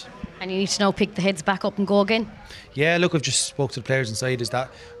behind us. And you need to now pick the heads back up and go again. Yeah, look, I've just spoke to the players inside. Is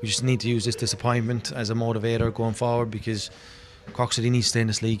that we just need to use this disappointment as a motivator going forward, because Cork City needs to stay in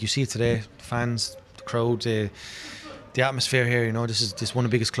this league. You see it today, the fans, the crowd, the atmosphere here. This is one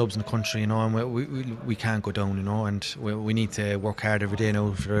of the biggest clubs in the country, and we can't go down, and we need to work hard every day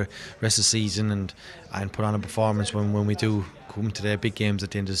now for the rest of the season and put on a performance when we do come to the big games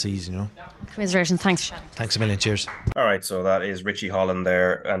at the end of the season. Commiserations, thanks. Thanks a million, cheers. All right, so that is Richie Holland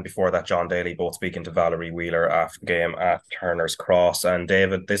there, and before that John Daly, both speaking to Valerie Wheeler after the game at Turner's Cross. And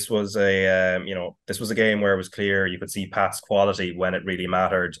David, this was a game where it was clear you could see Pat's quality when it really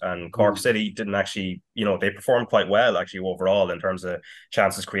mattered, and Cork City didn't actually, they performed quite well actually overall in terms of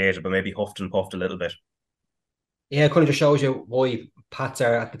chances created, but maybe huffed and puffed a little bit. Yeah, it kind of just shows you why Pats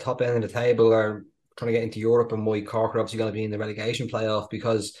are at the top end of the table, or trying to get into Europe, and why Cork are obviously going to be in the relegation playoff,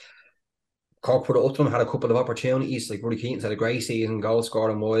 because Cork put it up to him, had a couple of opportunities. Like Rudy Keaton's had a great season, goal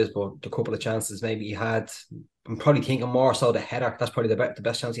scoring wise, but the couple of chances maybe he had, I'm probably thinking more so the header. That's probably the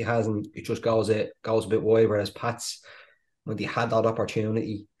best chance he has, and it just goes a bit wide. Whereas Pats, when they had that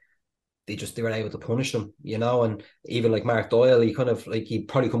opportunity, they were able to punish them, you know. And even like Mark Doyle, he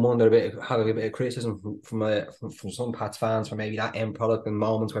probably come under have a bit of criticism from some Pats fans for maybe that end product and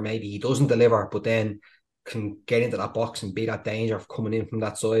moments where maybe he doesn't deliver, but then can get into that box and be that danger of coming in from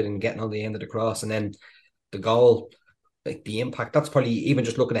that side and getting on the end of the cross. And then the goal, like the impact, that's probably, even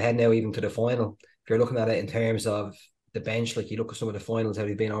just looking ahead now, even to the final, if you're looking at it in terms of the bench, like you look at some of the finals, how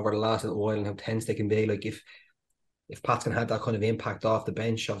they've been over the last little while and how tense they can be. Like if Pats can have that kind of impact off the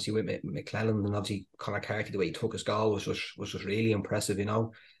bench, obviously with McClellan, and obviously Conor Carty, the way he took his goal was just really impressive, you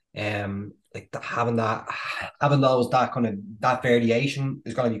know. Like having that kind of that variation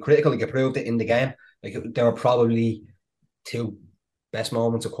is going to be critical. Like it proved it in the game. Like there were probably two best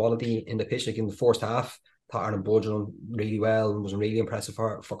moments of quality in the pitch. Like in the first half, thought Aaron Budge done really well and was really impressive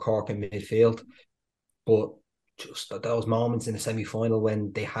for Cork in midfield. But just those moments in the semi-final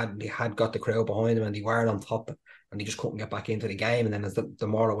when they had got the crowd behind them and they were on top and they just couldn't get back into the game. And then as the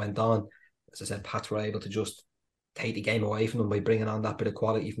more it went on, as I said, Pats were able to just take the game away from them by bringing on that bit of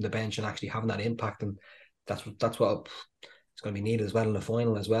quality from the bench and actually having that impact. And that's what it's going to be needed as well in the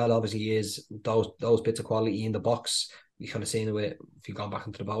final as well. Obviously, is those bits of quality in the box. You kind of seen it with, if you've gone back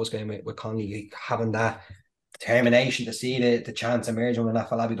into the Bows game with Conley, having that determination to see the chance emerging when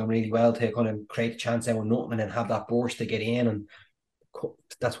Afalabi done really well to kind of create the chance out of nothing and then have that burst to get in. And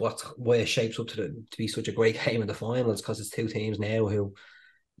that's why it shapes up to be such a great game in the finals, because it's two teams now who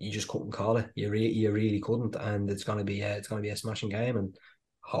you just couldn't call it. You really couldn't, and it's going to be a smashing game, and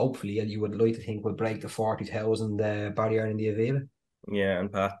hopefully you would like to think we'll break the 40,000 barrier in the Aviva. Yeah,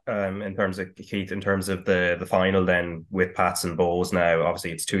 and Pat, in terms of Keith, in terms of the final then with Pats and Bows now,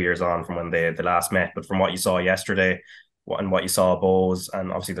 obviously it's 2 years on from when they last met, but from what you saw yesterday and what you saw Bows,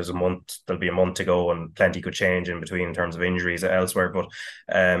 and obviously there'll be a month to go and plenty could change in between in terms of injuries elsewhere, but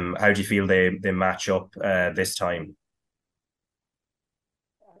how do you feel they match up this time?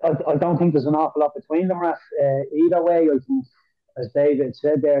 I don't think there's an awful lot between them, Raf. Either way, I think, as David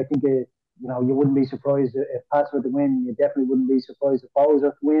said there, I think you wouldn't be surprised if Pats were to win. You definitely wouldn't be surprised if Bows were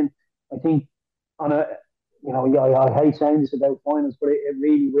to win. I think I hate saying this about finals, but it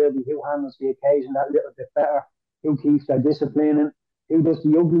really will be who handles the occasion that little bit better, who keeps their discipline, and who does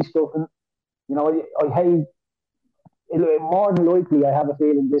the ugly stuff. And I hate it, more than likely. I have a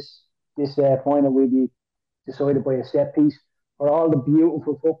feeling this final will be decided by a set piece. For all the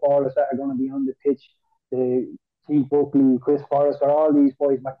beautiful footballers that are going to be on the pitch, the Keith Buckley, Chris Forrester, all these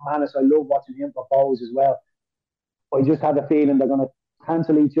boys, McManus, I love watching him for Bows as well. I just have a feeling they're going to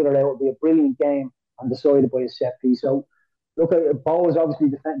cancel each other out. It'll be a brilliant game and decided by a set piece. So, look, Bows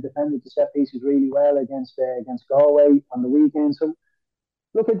obviously defended the set pieces really well against Galway on the weekend. So,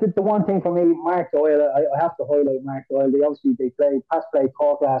 look at the one thing for me, Mark Doyle. I have to highlight Mark Doyle. Pats played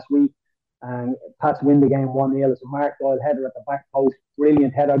Cork last week. And Pats win the game 1-0. It's a Mark Doyle header at the back post.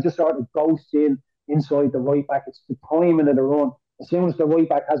 Brilliant header. Just sort of ghosts inside the right back. It's the timing of the run. As soon as the right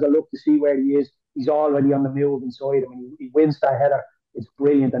back has a look to see where he is, he's already on the move inside him. And he wins that header. It's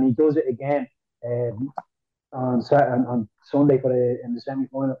brilliant. And he does it again on Sunday in the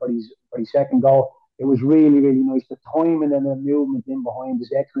semi-final for his second goal. It was really, really nice. The timing and the movement in behind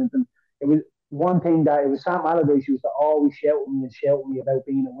is excellent. And it was one thing that it was Sam Allardyce used to always shout at me about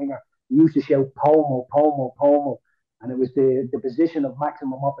being a winger. He used to shout Pomo, Pomo, Pomo, and it was the position of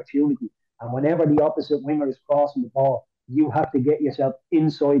maximum opportunity. And whenever the opposite winger is crossing the ball, you have to get yourself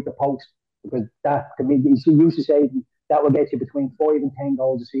inside the post, because that, to me, he used to say that will get you between 5 and 10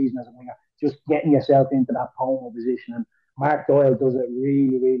 goals a season as a winger, just getting yourself into that Pomo position. And Mark Doyle does it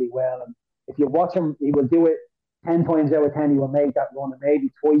really, really well. And if you watch him, he will do it 10 times out of 10. He will make that run, and maybe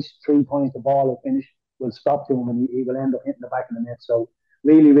twice, 3 times the ball will finish, will stop to him, and he will end up hitting the back of the net. So,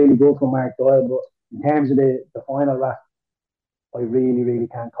 really, really good for Mark Doyle. But in terms of the final, Raf, I really, really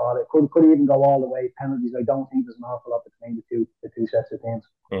can't call it. Could even go all the way penalties. I don't think there's an awful lot between the two sets of teams.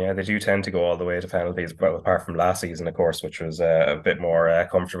 Yeah, they do tend to go all the way to penalties, but apart from last season, of course, which was a bit more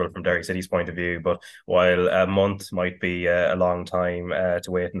comfortable from Derry City's point of view. But while a month might be a long time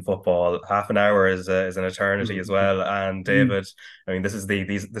to wait in football, half an hour is an eternity as well. And David, I mean, this is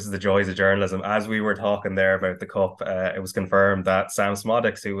the joys of journalism. As we were talking there about the cup, it was confirmed that Sammie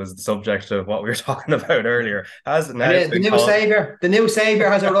Szmodics, who was the subject of what we were talking about earlier, has now the new saviour. The new saviour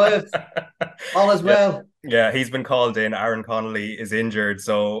has arrived. All is well. Yeah, he's been called in. Aaron Connolly is injured,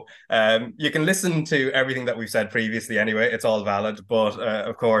 so you can listen to everything that we've said previously. Anyway, it's all valid. But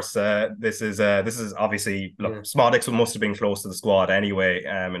of course, this is obviously Szmodics must have been close to the squad anyway,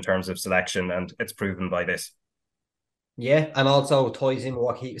 in terms of selection, and it's proven by this. Yeah, and also ties in with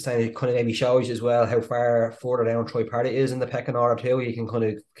what Keith was saying. It kind of maybe shows you as well how far further down Troy Party is in the pecking order too. You can kind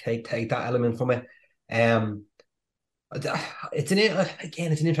of take that element from it. It's an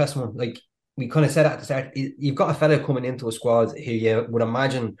interesting one. Like we kind of said at the start, you've got a fella coming into a squad who you would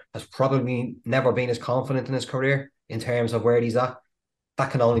imagine has probably never been as confident in his career in terms of where he's at.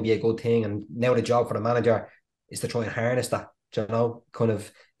 That can only be a good thing. And now the job for the manager is to try and harness that. You know, kind of,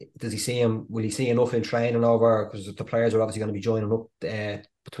 does he see him? Will he see enough in training over? Because the players are obviously going to be joining up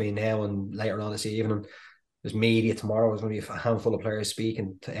between now and later on this evening. There's media tomorrow. There's going to be a handful of players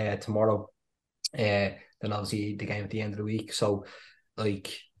speaking tomorrow. Then obviously the game at the end of the week. So,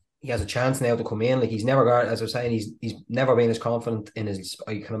 like, he has a chance now to come in. Like, he's never got, as I was saying, he's never been as confident in his,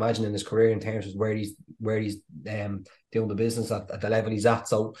 I can imagine, in his career in terms of where he's doing the business at the level he's at.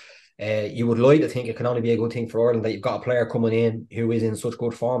 So you would like to think it can only be a good thing for Ireland that you've got a player coming in who is in such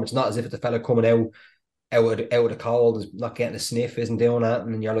good form. It's not as if it's a fella coming out of the cold, is not getting a sniff, isn't doing that,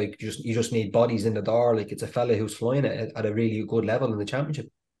 and you're like, you just need bodies in the door. Like, it's a fella who's flying at a really good level in the championship.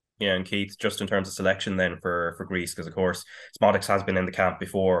 Yeah, and Keith, just in terms of selection then for Greece, because of course Szmodics has been in the camp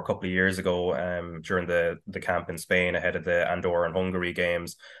before a couple of years ago, during the camp in Spain ahead of the Andorra and Hungary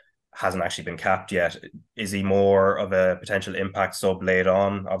games. Hasn't actually been capped yet. Is he more of a potential impact sub late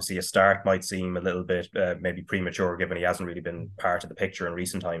on? Obviously a start might seem a little bit maybe premature, given he hasn't really been part of the picture in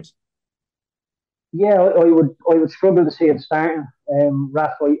recent times. Yeah, I would struggle to see him starting.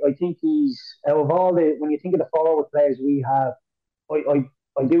 Raf, I think he's, out of all when you think of the forward players we have,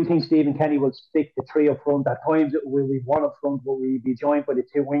 I do think Stephen Kenny will stick the three up front. At times it will be one up front, but we'll be joined by the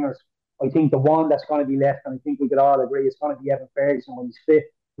two wingers. I think the one that's going to be left, and I think we could all agree, is going to be Evan Ferguson when he's fit.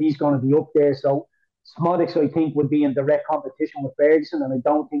 He's going to be up there. So Szmodics, I think, would be in direct competition with Ferguson, and I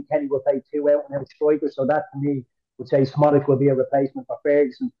don't think Kenny will play two out and out strikers. So that, to me, would say Szmodics will be a replacement for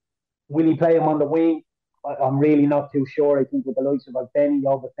Ferguson. Will he play him on the wing? I'm really not too sure. I think with the likes of Benny,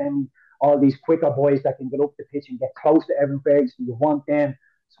 Obafemi, all these quicker boys that can get up the pitch and get close to Evan Ferguson, you want them.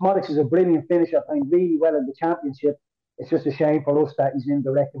 Szmodics is a brilliant finisher, playing really well in the championship. It's just a shame for us that he's in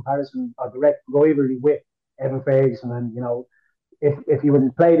direct comparison or direct rivalry with Evan Ferguson. And, you know, if you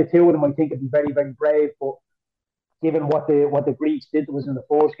would play the two of them, I think it'd be very, very brave. But given what the Greeks did to us in the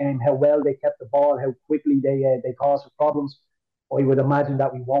first game, how well they kept the ball, how quickly they caused us problems, I would imagine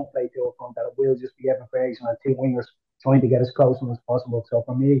that we won't play two up front, that it will just be Evan Ferguson and two wingers trying to get as close to him as possible. So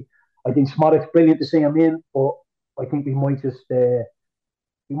for me, I think Szmodics, brilliant to see him in, but I think we might just we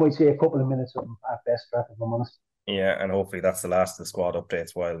might see a couple of minutes of him at best, if I'm honest. Yeah, and hopefully that's the last of the squad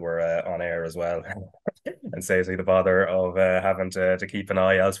updates while we're on air as well. And saves me the bother of having to keep an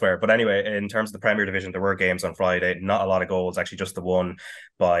eye elsewhere. But anyway, in terms of the Premier Division, there were games on Friday. Not a lot of goals, actually just the one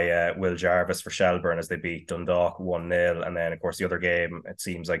by Will Jarvis for Shelbourne as they beat Dundalk 1-0. And then, of course, the other game, it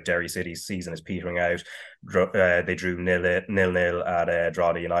seems like Derry City's season is petering out. They drew 0-0 at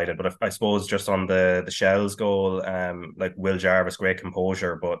Drogheda United. But I suppose just on the Shells goal, like Will Jarvis, great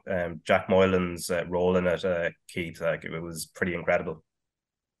composure, but Jack Moylan's role in it, Keith, like, it was pretty incredible.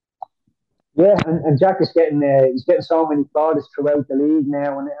 Yeah, and Jack is getting so many plaudits throughout the league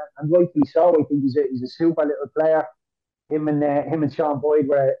now, and rightfully so. I think he's a super little player. Him and Sean Boyd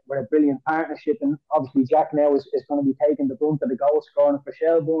were a brilliant partnership, and obviously Jack now is going to be taking the brunt of the goal scoring for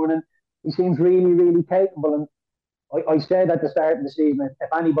Shelbourne, and he seems really, really capable. And I said at the start of the season, if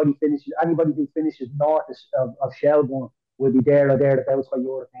anybody who finishes north of Shelbourne will be there or thereabouts for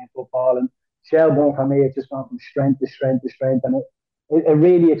European football. And Shelbourne, for me, it's just gone from strength to strength to strength, and it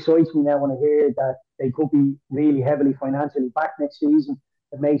really excites me now when I hear that they could be really heavily financially back next season.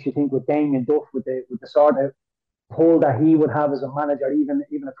 It makes you think with Damien Duff, with the sort of pull that he would have as a manager, even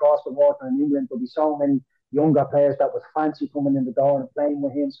across the water in England, there'll be so many younger players that would fancy coming in the door and playing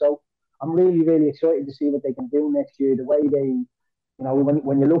with him. So I'm really, really excited to see what they can do next year. The way they, you know,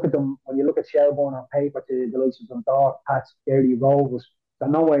 when you look at them, when you look at Shelbourne on paper to the likes of Dundalk, Pats, Derry, Rovers, they're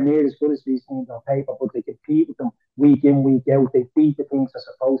nowhere near as good as these teams on paper, but they compete with them week in, week out. They beat the teams they're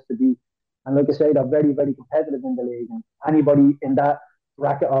supposed to be. And like I say, they're very, very competitive in the league. And anybody in that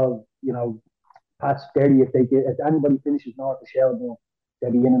bracket of, you know, Pats, Derry, if anybody finishes north of Shelbourne,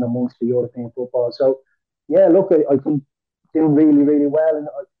 they'll be in and amongst the European football. So, yeah, look, I think doing really, really well. And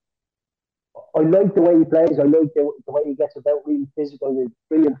I like the way he plays. I like the way he gets about, really physical. He's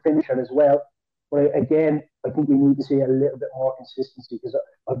a brilliant finisher as well. But again, I think we need to see a little bit more consistency, because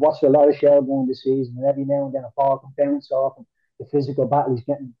I've watched a lot of Shelbourne this season, and every now and then a ball can bounce off and the physical battle. He's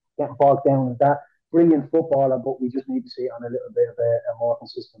getting bogged down with that. Brilliant footballer, but we just need to see it on a little bit of a more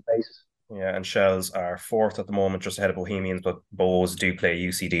consistent basis. Yeah, and Shells are fourth at the moment, just ahead of Bohemians, but Bows do play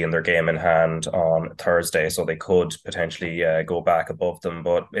UCD in their game in hand on Thursday, so they could potentially go back above them.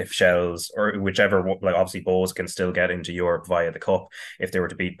 But if Shells, or whichever, like obviously Bows can still get into Europe via the Cup if they were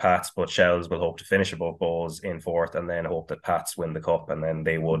to beat Pats, but Shells will hope to finish above Bows in fourth and then hope that Pats win the Cup, and then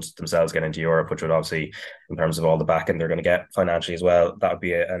they would themselves get into Europe, which would obviously, in terms of all the backing they're going to get financially as well, that would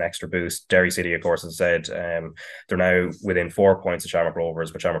be an extra boost. Derry City, of course, has said they're now within 4 points of Shamrock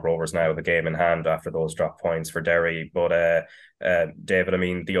Rovers, but Shamrock Rovers now have a game in hand after those drop points for Derry. But David, I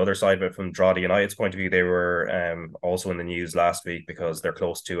mean, the other side of it, from Drogheda United's point of view, they were also in the news last week because they're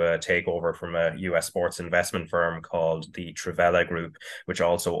close to a takeover from a US sports investment firm called the Trivella Group, which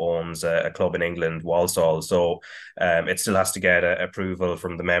also owns a club in England, Walsall. So it still has to get approval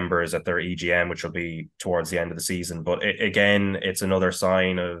from the members at their EGM, which will be towards the end of the season. But again, it's another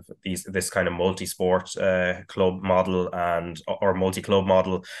sign of this kind of multi-sport club model or multi-club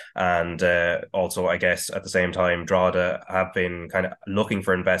model. And also, I guess, at the same time, Drogheda have been kind of looking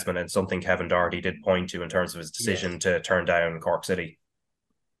for investment, and something Kevin Doherty did point to in terms of his decision to turn down Cork City.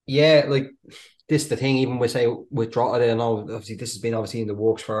 Yeah, like this is the thing, even with Drogheda, and obviously this has been obviously in the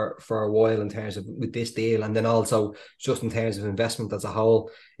works for a while in terms of with this deal, and then also just in terms of investment as a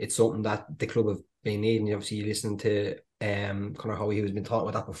whole, it's something that the club have been needing. Obviously, you listen to kind of how he was been talking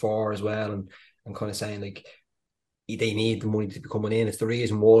about that before as well, and kind of saying like they need the money to be coming in. It's the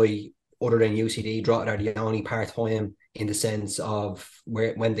reason why, other than UCD, Drogheda are the only part-time in the sense of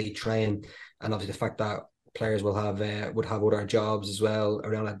when they train, and obviously the fact that players would have other jobs as well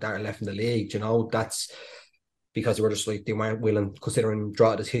around that are left in the league. You know, that's because they were just like, they weren't willing, considering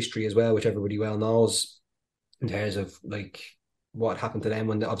Drogheda's history as well, which everybody well knows in terms of like what happened to them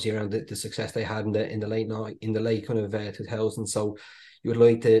when obviously around the success they had in the late kind of 2000s. So you would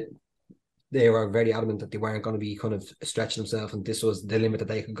like to. They were very adamant that they weren't going to be kind of stretching themselves, and this was the limit that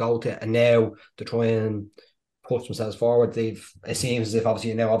they could go to. And now to try and push themselves forward, it seems as if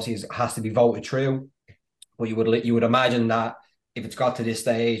obviously it has to be voted through. But you would imagine that if it's got to this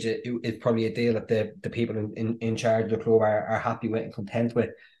stage, it's probably a deal that the people in charge of the club are happy with and content with.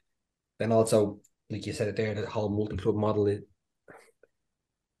 Then also, like you said it there, the whole multi-club model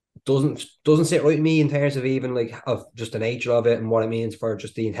doesn't sit right with me in terms of even like of just the nature of it and what it means for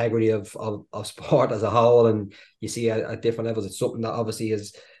just the integrity of sport as a whole. And you see at different levels, it's something that obviously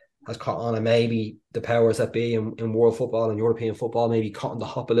has caught on, and maybe the powers that be in world football and European football maybe caught on the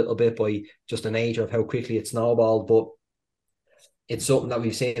hop a little bit by just the nature of how quickly it snowballed. But it's something that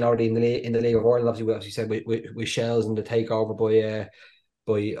we've seen already in the League of Ireland. Obviously, we obviously said with Shells and the takeover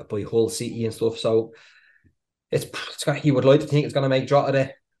by Hull City and stuff. So it's you would like to think it's going to make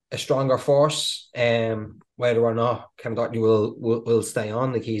Drogheda a stronger force, whether or not Kevin Doherty will stay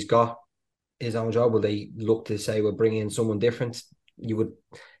on. Like, he's got his own job. Will they look to say we'll bring in someone different?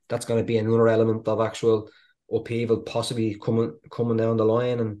 That's going to be another element of actual upheaval possibly coming down the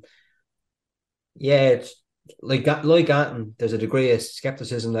line. And yeah, it's like Gatton, there's a degree of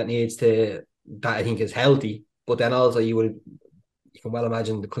skepticism that I think is healthy, but then also you can well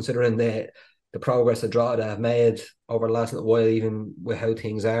imagine, considering the progress that Drogheda have made over the last little while, even with how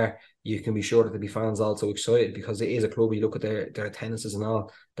things are, you can be sure that there'll be fans also excited, because it is a club, you look at their attendances and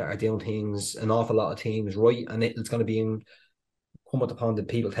all, that are doing things, an awful lot of teams right, and it's going to be incumbent upon the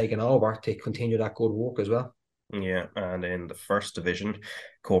people taking over to continue that good work as well. Yeah, and in the first division,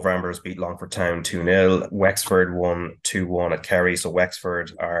 Cove Ramblers beat Longford Town 2-0. Wexford won 2-1 at Kerry, so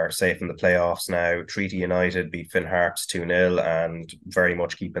Wexford are safe in the playoffs now. Treaty United beat Finn Harps 2-0 and very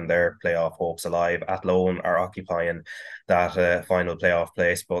much keeping their playoff hopes alive. Athlone are occupying that final playoff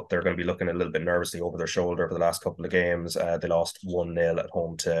place, but they're going to be looking a little bit nervously over their shoulder for the last couple of games. They lost 1-0 at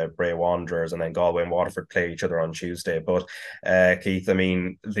home to Bray Wanderers, and then Galway and Waterford play each other on Tuesday. But Keith, I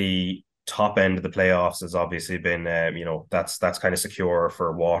mean, the top end of the playoffs has obviously been, that's kind of secure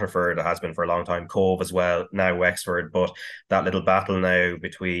for Waterford. It has been for a long time. Cove as well, now Wexford. But that little battle now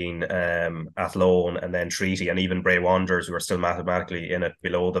between Athlone and then Treaty, and even Bray Wanderers, who are still mathematically in it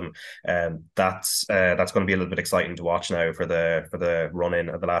below them, that's going to be a little bit exciting to watch now for the run in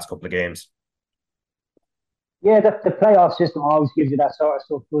of the last couple of games. Yeah, the playoff system always gives you that sort of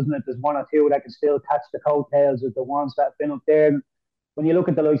stuff, doesn't it? There's one or two that can still catch the coattails of the ones that have been up there. When you look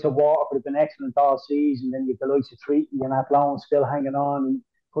at the likes of Waterford, have been excellent all season, then you've the likes of Treaty and Athlone still hanging on, and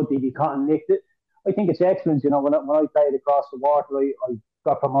could they be caught and nicked it? I think it's excellent. When I played across the water, I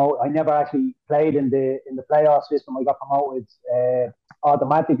got promoted. I never actually played in the playoff system. I got promoted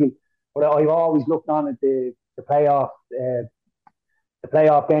automatically, but I've always looked on at the playoff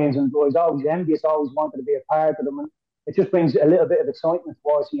games, and I was always envious. Always wanted to be a part of them. And it just brings a little bit of excitement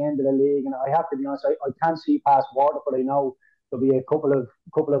towards the end of the league. And I have to be honest, I can't see past Waterford. I know there'll be a couple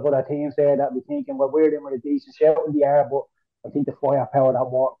of other teams there that will be thinking, well, we're in with a decent shout in the air, but I think the firepower that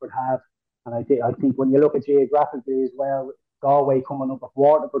Waterford have, and I think when you look at geographically as well, Galway coming up, if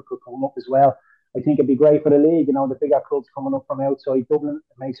Waterford could come up as well, I think it'd be great for the league. You know, the bigger clubs coming up from outside Dublin,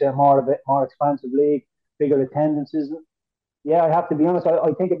 it makes it a bit more expansive league, bigger attendances. Yeah, I have to be honest.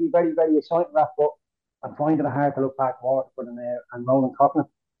 I think it'd be very, very exciting, Raf, but I'm finding it hard to look back Waterford and Roland Coughlin.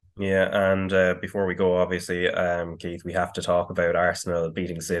 Yeah, and before we go, obviously, Keith, we have to talk about Arsenal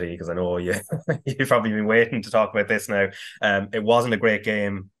beating City, because I know you've probably been waiting to talk about this now. It wasn't a great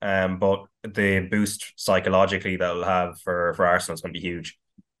game, but the boost psychologically that it'll have for Arsenal is going to be huge.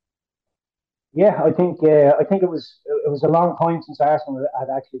 Yeah, I think it was a long time since Arsenal had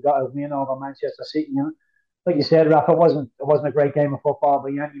actually got a win over Manchester City. And like you said, Raf, it wasn't a great game of football by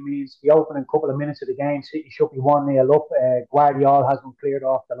any means. The opening couple of minutes of the game, City should be 1-0 up. Guardiola has been cleared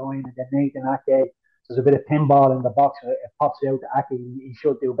off the line, and then Nathan Ake, there's a bit of pinball in the box. It pops out to Ake. He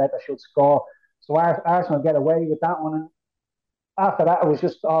should do better, should score. So Arsenal get away with that one. And after that, it was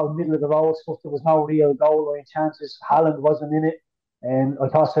just all middle of the road stuff. There was no real goal line chances. Haaland wasn't in it. And I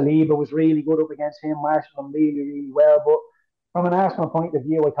thought Saliba was really good up against him. Marshall really, really well. But from an Arsenal point of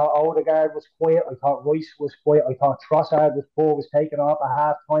view, I thought Odegaard was quiet. I thought Rice was quiet. I thought Trossard was taken off at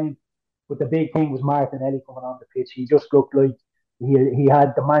half time. But the big thing was Martinelli coming on the pitch. He just looked like he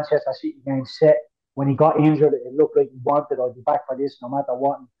had the Manchester City game set. When he got injured, it looked like he wanted, I'll be back for this no matter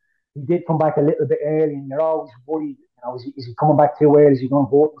what. And he did come back a little bit early, and you're always worried, you know, is he coming back too early? Is he going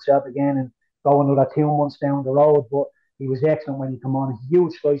to hurt himself again and go another 2 months down the road? But he was excellent when he came on. A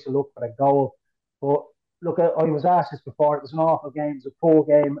huge slice of luck for the goal. But look, I was asked this before. It was an awful game. It was a poor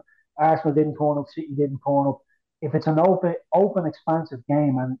game. Arsenal didn't turn up. City didn't turn up. If it's an open, expansive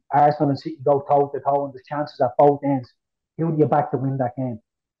game and Arsenal and City go toe to toe and there's chances at both ends, who do you back to win that game?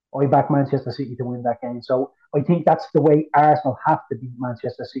 I back Manchester City to win that game. So I think that's the way Arsenal have to beat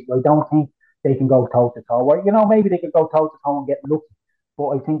Manchester City. I don't think they can go toe to toe. Well, you know, maybe they could go toe to toe and get lucky. But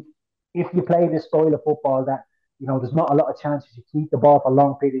I think if you play this style of football that, you know, there's not a lot of chances you keep the ball for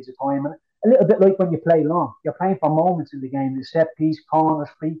long periods of time. And a little bit like when you play long. You're playing for moments in the game, the set piece, corners,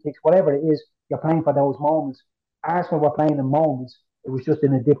 free kicks, whatever it is, you're playing for those moments. Arsenal were playing in moments. It was just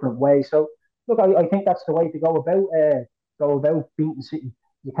in a different way. So, look, I think that's the way to go about beating City.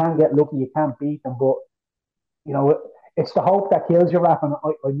 You can't get lucky, you can't beat them, but, you know, it's the hope that kills you, Raf. And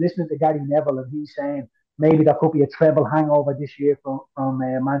I'm listening to Gary Neville, and he's saying maybe there could be a treble hangover this year from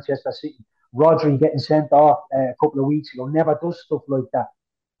Manchester City. Rodri getting sent off a couple of weeks ago never does stuff like that.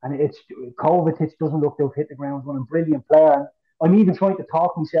 And it's Kovacic doesn't look to have hit the ground running. Brilliant player. And I'm even trying to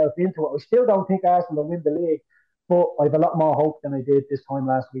talk myself into it. I still don't think Arsenal will win the league, but I have a lot more hope than I did this time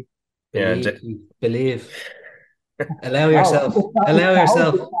last week. Believe. Allow yourself. Allow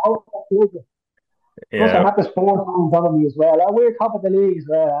yourself. Plus, I have the sport on me as well. We're top of the league as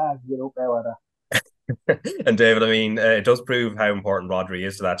well. You know about that. And David, I mean, it does prove how important Rodri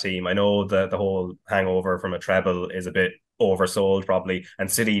is to that team. I know that the whole hangover from a treble is a bit oversold probably,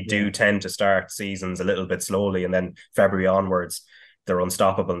 and City do tend to start seasons a little bit slowly, and then February onwards they're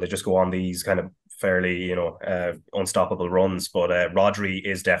unstoppable and they just go on these kind of fairly, you know, unstoppable runs. But Rodri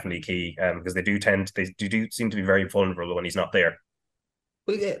is definitely key, because they do seem to be very vulnerable when he's not there.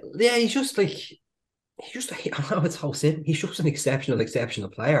 Well, yeah, he's just like, I know it's how simple. He's just an exceptional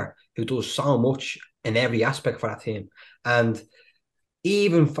player who does so much in every aspect for that team. And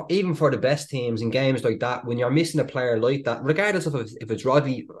even for the best teams in games like that, when you're missing a player like that, regardless of if it's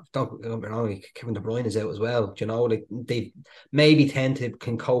Rodri, don't get me wrong, Kevin De Bruyne is out as well. You know, like they maybe can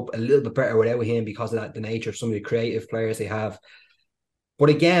cope a little bit better without him because of that, the nature of some of the creative players they have. But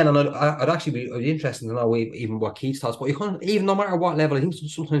again, and I'd actually be interested to know even what Keith's thoughts. But you can't, even no matter what level, I think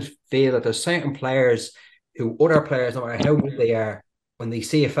sometimes feel that there's certain players who other players, no matter how good they are, when they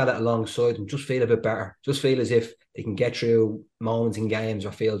see a fella alongside them, just feel a bit better. Just feel as if they can get through moments in games,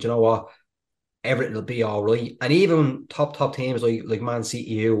 or feel, do you know what, everything will be all right. And even top teams like Man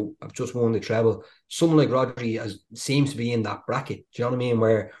City, who have just won the treble, someone like Rodri seems to be in that bracket. Do you know what I mean?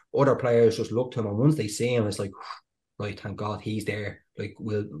 Where other players just look to him, and once they see him, it's like, right, thank God he's there. Like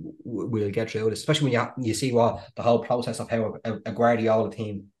we'll get through this. Especially when you see what the whole process of how a Guardiola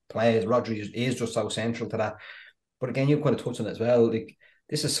team plays. Rodri is just so central to that. But again, you kind of touched on it as well. Like,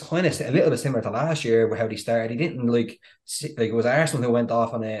 this is kind of a little bit similar to last year with how they started. He didn't like it was Arsenal who went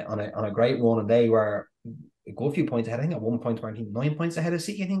off on a great run, and they were a good few points ahead. I think at one point, 9 points ahead of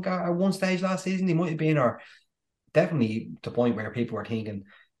City. I think at one stage last season they might have been, or definitely to the point where people were thinking,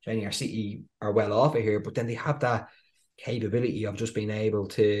 Jenny or City are well off it here. But then they have that capability of just being able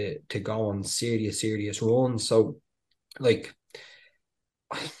to go on serious runs. So like,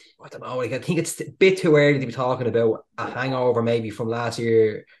 I don't know. Like, I think it's a bit too early to be talking about a hangover maybe from last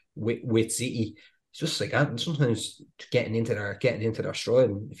year with City. It's just like sometimes getting into their stride.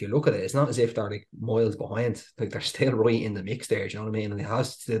 And if you look at it, it's not as if they're like miles behind. Like, they're still right in the mix there. Do you know what I mean? And it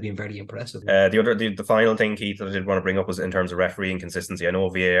has still been very impressive. The final thing, Keith, that I did want to bring up was in terms of refereeing consistency. I know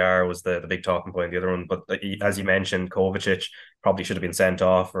VAR was the big talking point, the other one, but as you mentioned, Kovacic probably should have been sent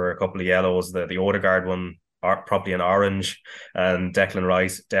off for a couple of yellows. The Odegaard one, probably an orange, and Declan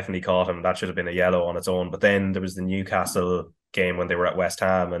Rice definitely caught him. That should have been a yellow on its own. But then there was the Newcastle game when they were at West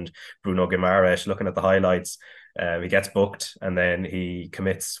Ham, and Bruno Guimaraes, looking at the highlights, he gets booked and then he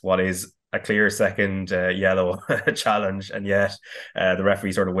commits what is a clear second yellow challenge, and yet the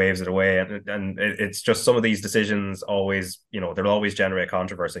referee sort of waves it away, and it's just some of these decisions always, they'll always generate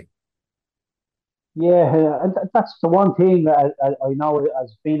controversy. Yeah, and that's the one thing that I know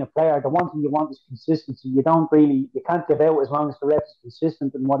as being a player. The one thing you want is consistency. You can't give out as long as the ref is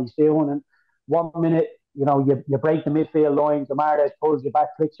consistent in what he's doing. And 1 minute, you break the midfield line, Guimaraes pulls you back,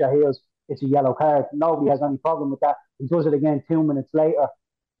 clicks your heels, it's a yellow card. Nobody has any problem with that. He does it again 2 minutes later.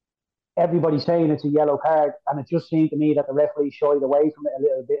 Everybody's saying it's a yellow card, and it just seemed to me that the referee shied away from it a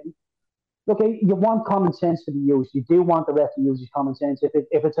little bit. Look, you want common sense to be used. You do want the ref to use his common sense. If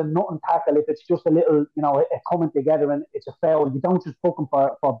it's a nothing tackle, if it's just a little, a coming together and it's a foul, you don't just book him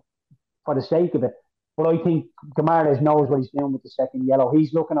for the sake of it. But I think Guimaraes knows what he's doing with the second yellow.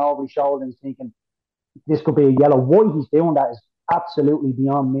 He's looking over his shoulder and he's thinking, this could be a yellow. Why he's doing that is absolutely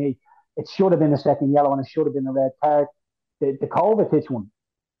beyond me. It should have been a second yellow and it should have been a red card. The Kovacic one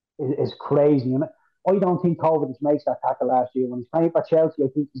is crazy. And I don't think Kovacic makes that tackle last year. When he's playing for Chelsea, I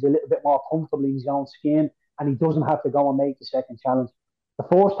think he's a little bit more comfortable in his own skin and he doesn't have to go and make the second challenge. The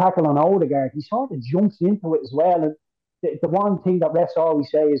first tackle on Odegaard, he sort of jumps into it as well. And the one thing that refs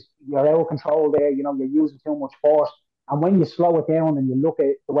always say is you're out of control there, you're using too much force. And when you slow it down and you look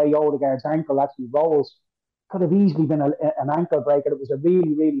at the way Odegaard's ankle actually rolls, could have easily been an ankle breaker. It was a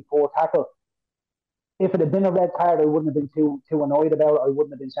really, really poor tackle. If it had been a red card, I wouldn't have been too annoyed about it. I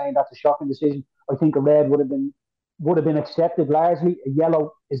wouldn't have been saying that's a shocking decision. I think a red would have been accepted largely. A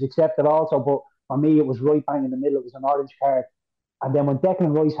yellow is accepted also, but for me, it was right bang in the middle. It was an orange card. And then when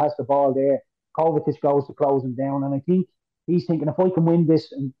Declan Rice has the ball there, Kovacic goes to close him down. And I think he's thinking, if I can win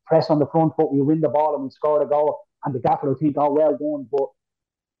this and press on the front foot, we'll win the ball and we'll score the goal. And the gaffer will think, oh, well done. But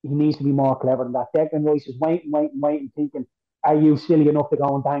he needs to be more clever than that. Declan Rice is waiting, thinking, are you silly enough to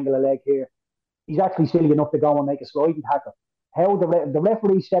go and dangle a leg here? He's actually silly enough to go and make a sliding tackle. How the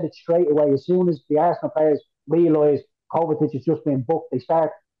referee said it straight away. As soon as the Arsenal players realise Kovacic has just been booked, they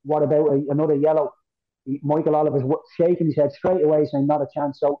start, what about another yellow? Michael Oliver's shaking his head straight away, saying not a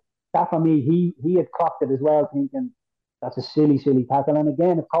chance. So that for me, he had clocked it as well, thinking that's a silly tackle. And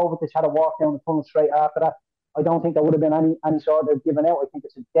again, if Kovacic had a walk down the tunnel straight after that, I don't think there would have been any sort of given out. I think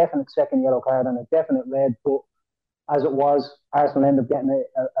it's a definite second yellow card and a definite red. But as it was, Arsenal ended up getting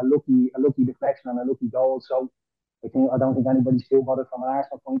a lucky deflection and a lucky goal. So I don't think anybody's too bothered from an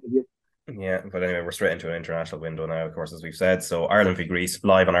Arsenal point of view. Yeah, but anyway, we're straight into an international window now, of course, as we've said. So Ireland v Greece,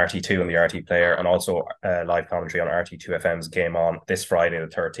 live on RT2 and the RT Player, and also live commentary on RT2 FM's Game On this Friday the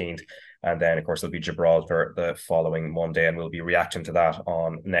 13th. And then, of course, there'll be Gibraltar the following Monday, and we'll be reacting to that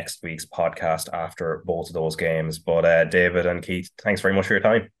on next week's podcast after both of those games. But David and Keith, thanks very much for your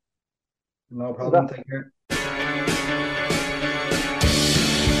time. No problem. Thank you.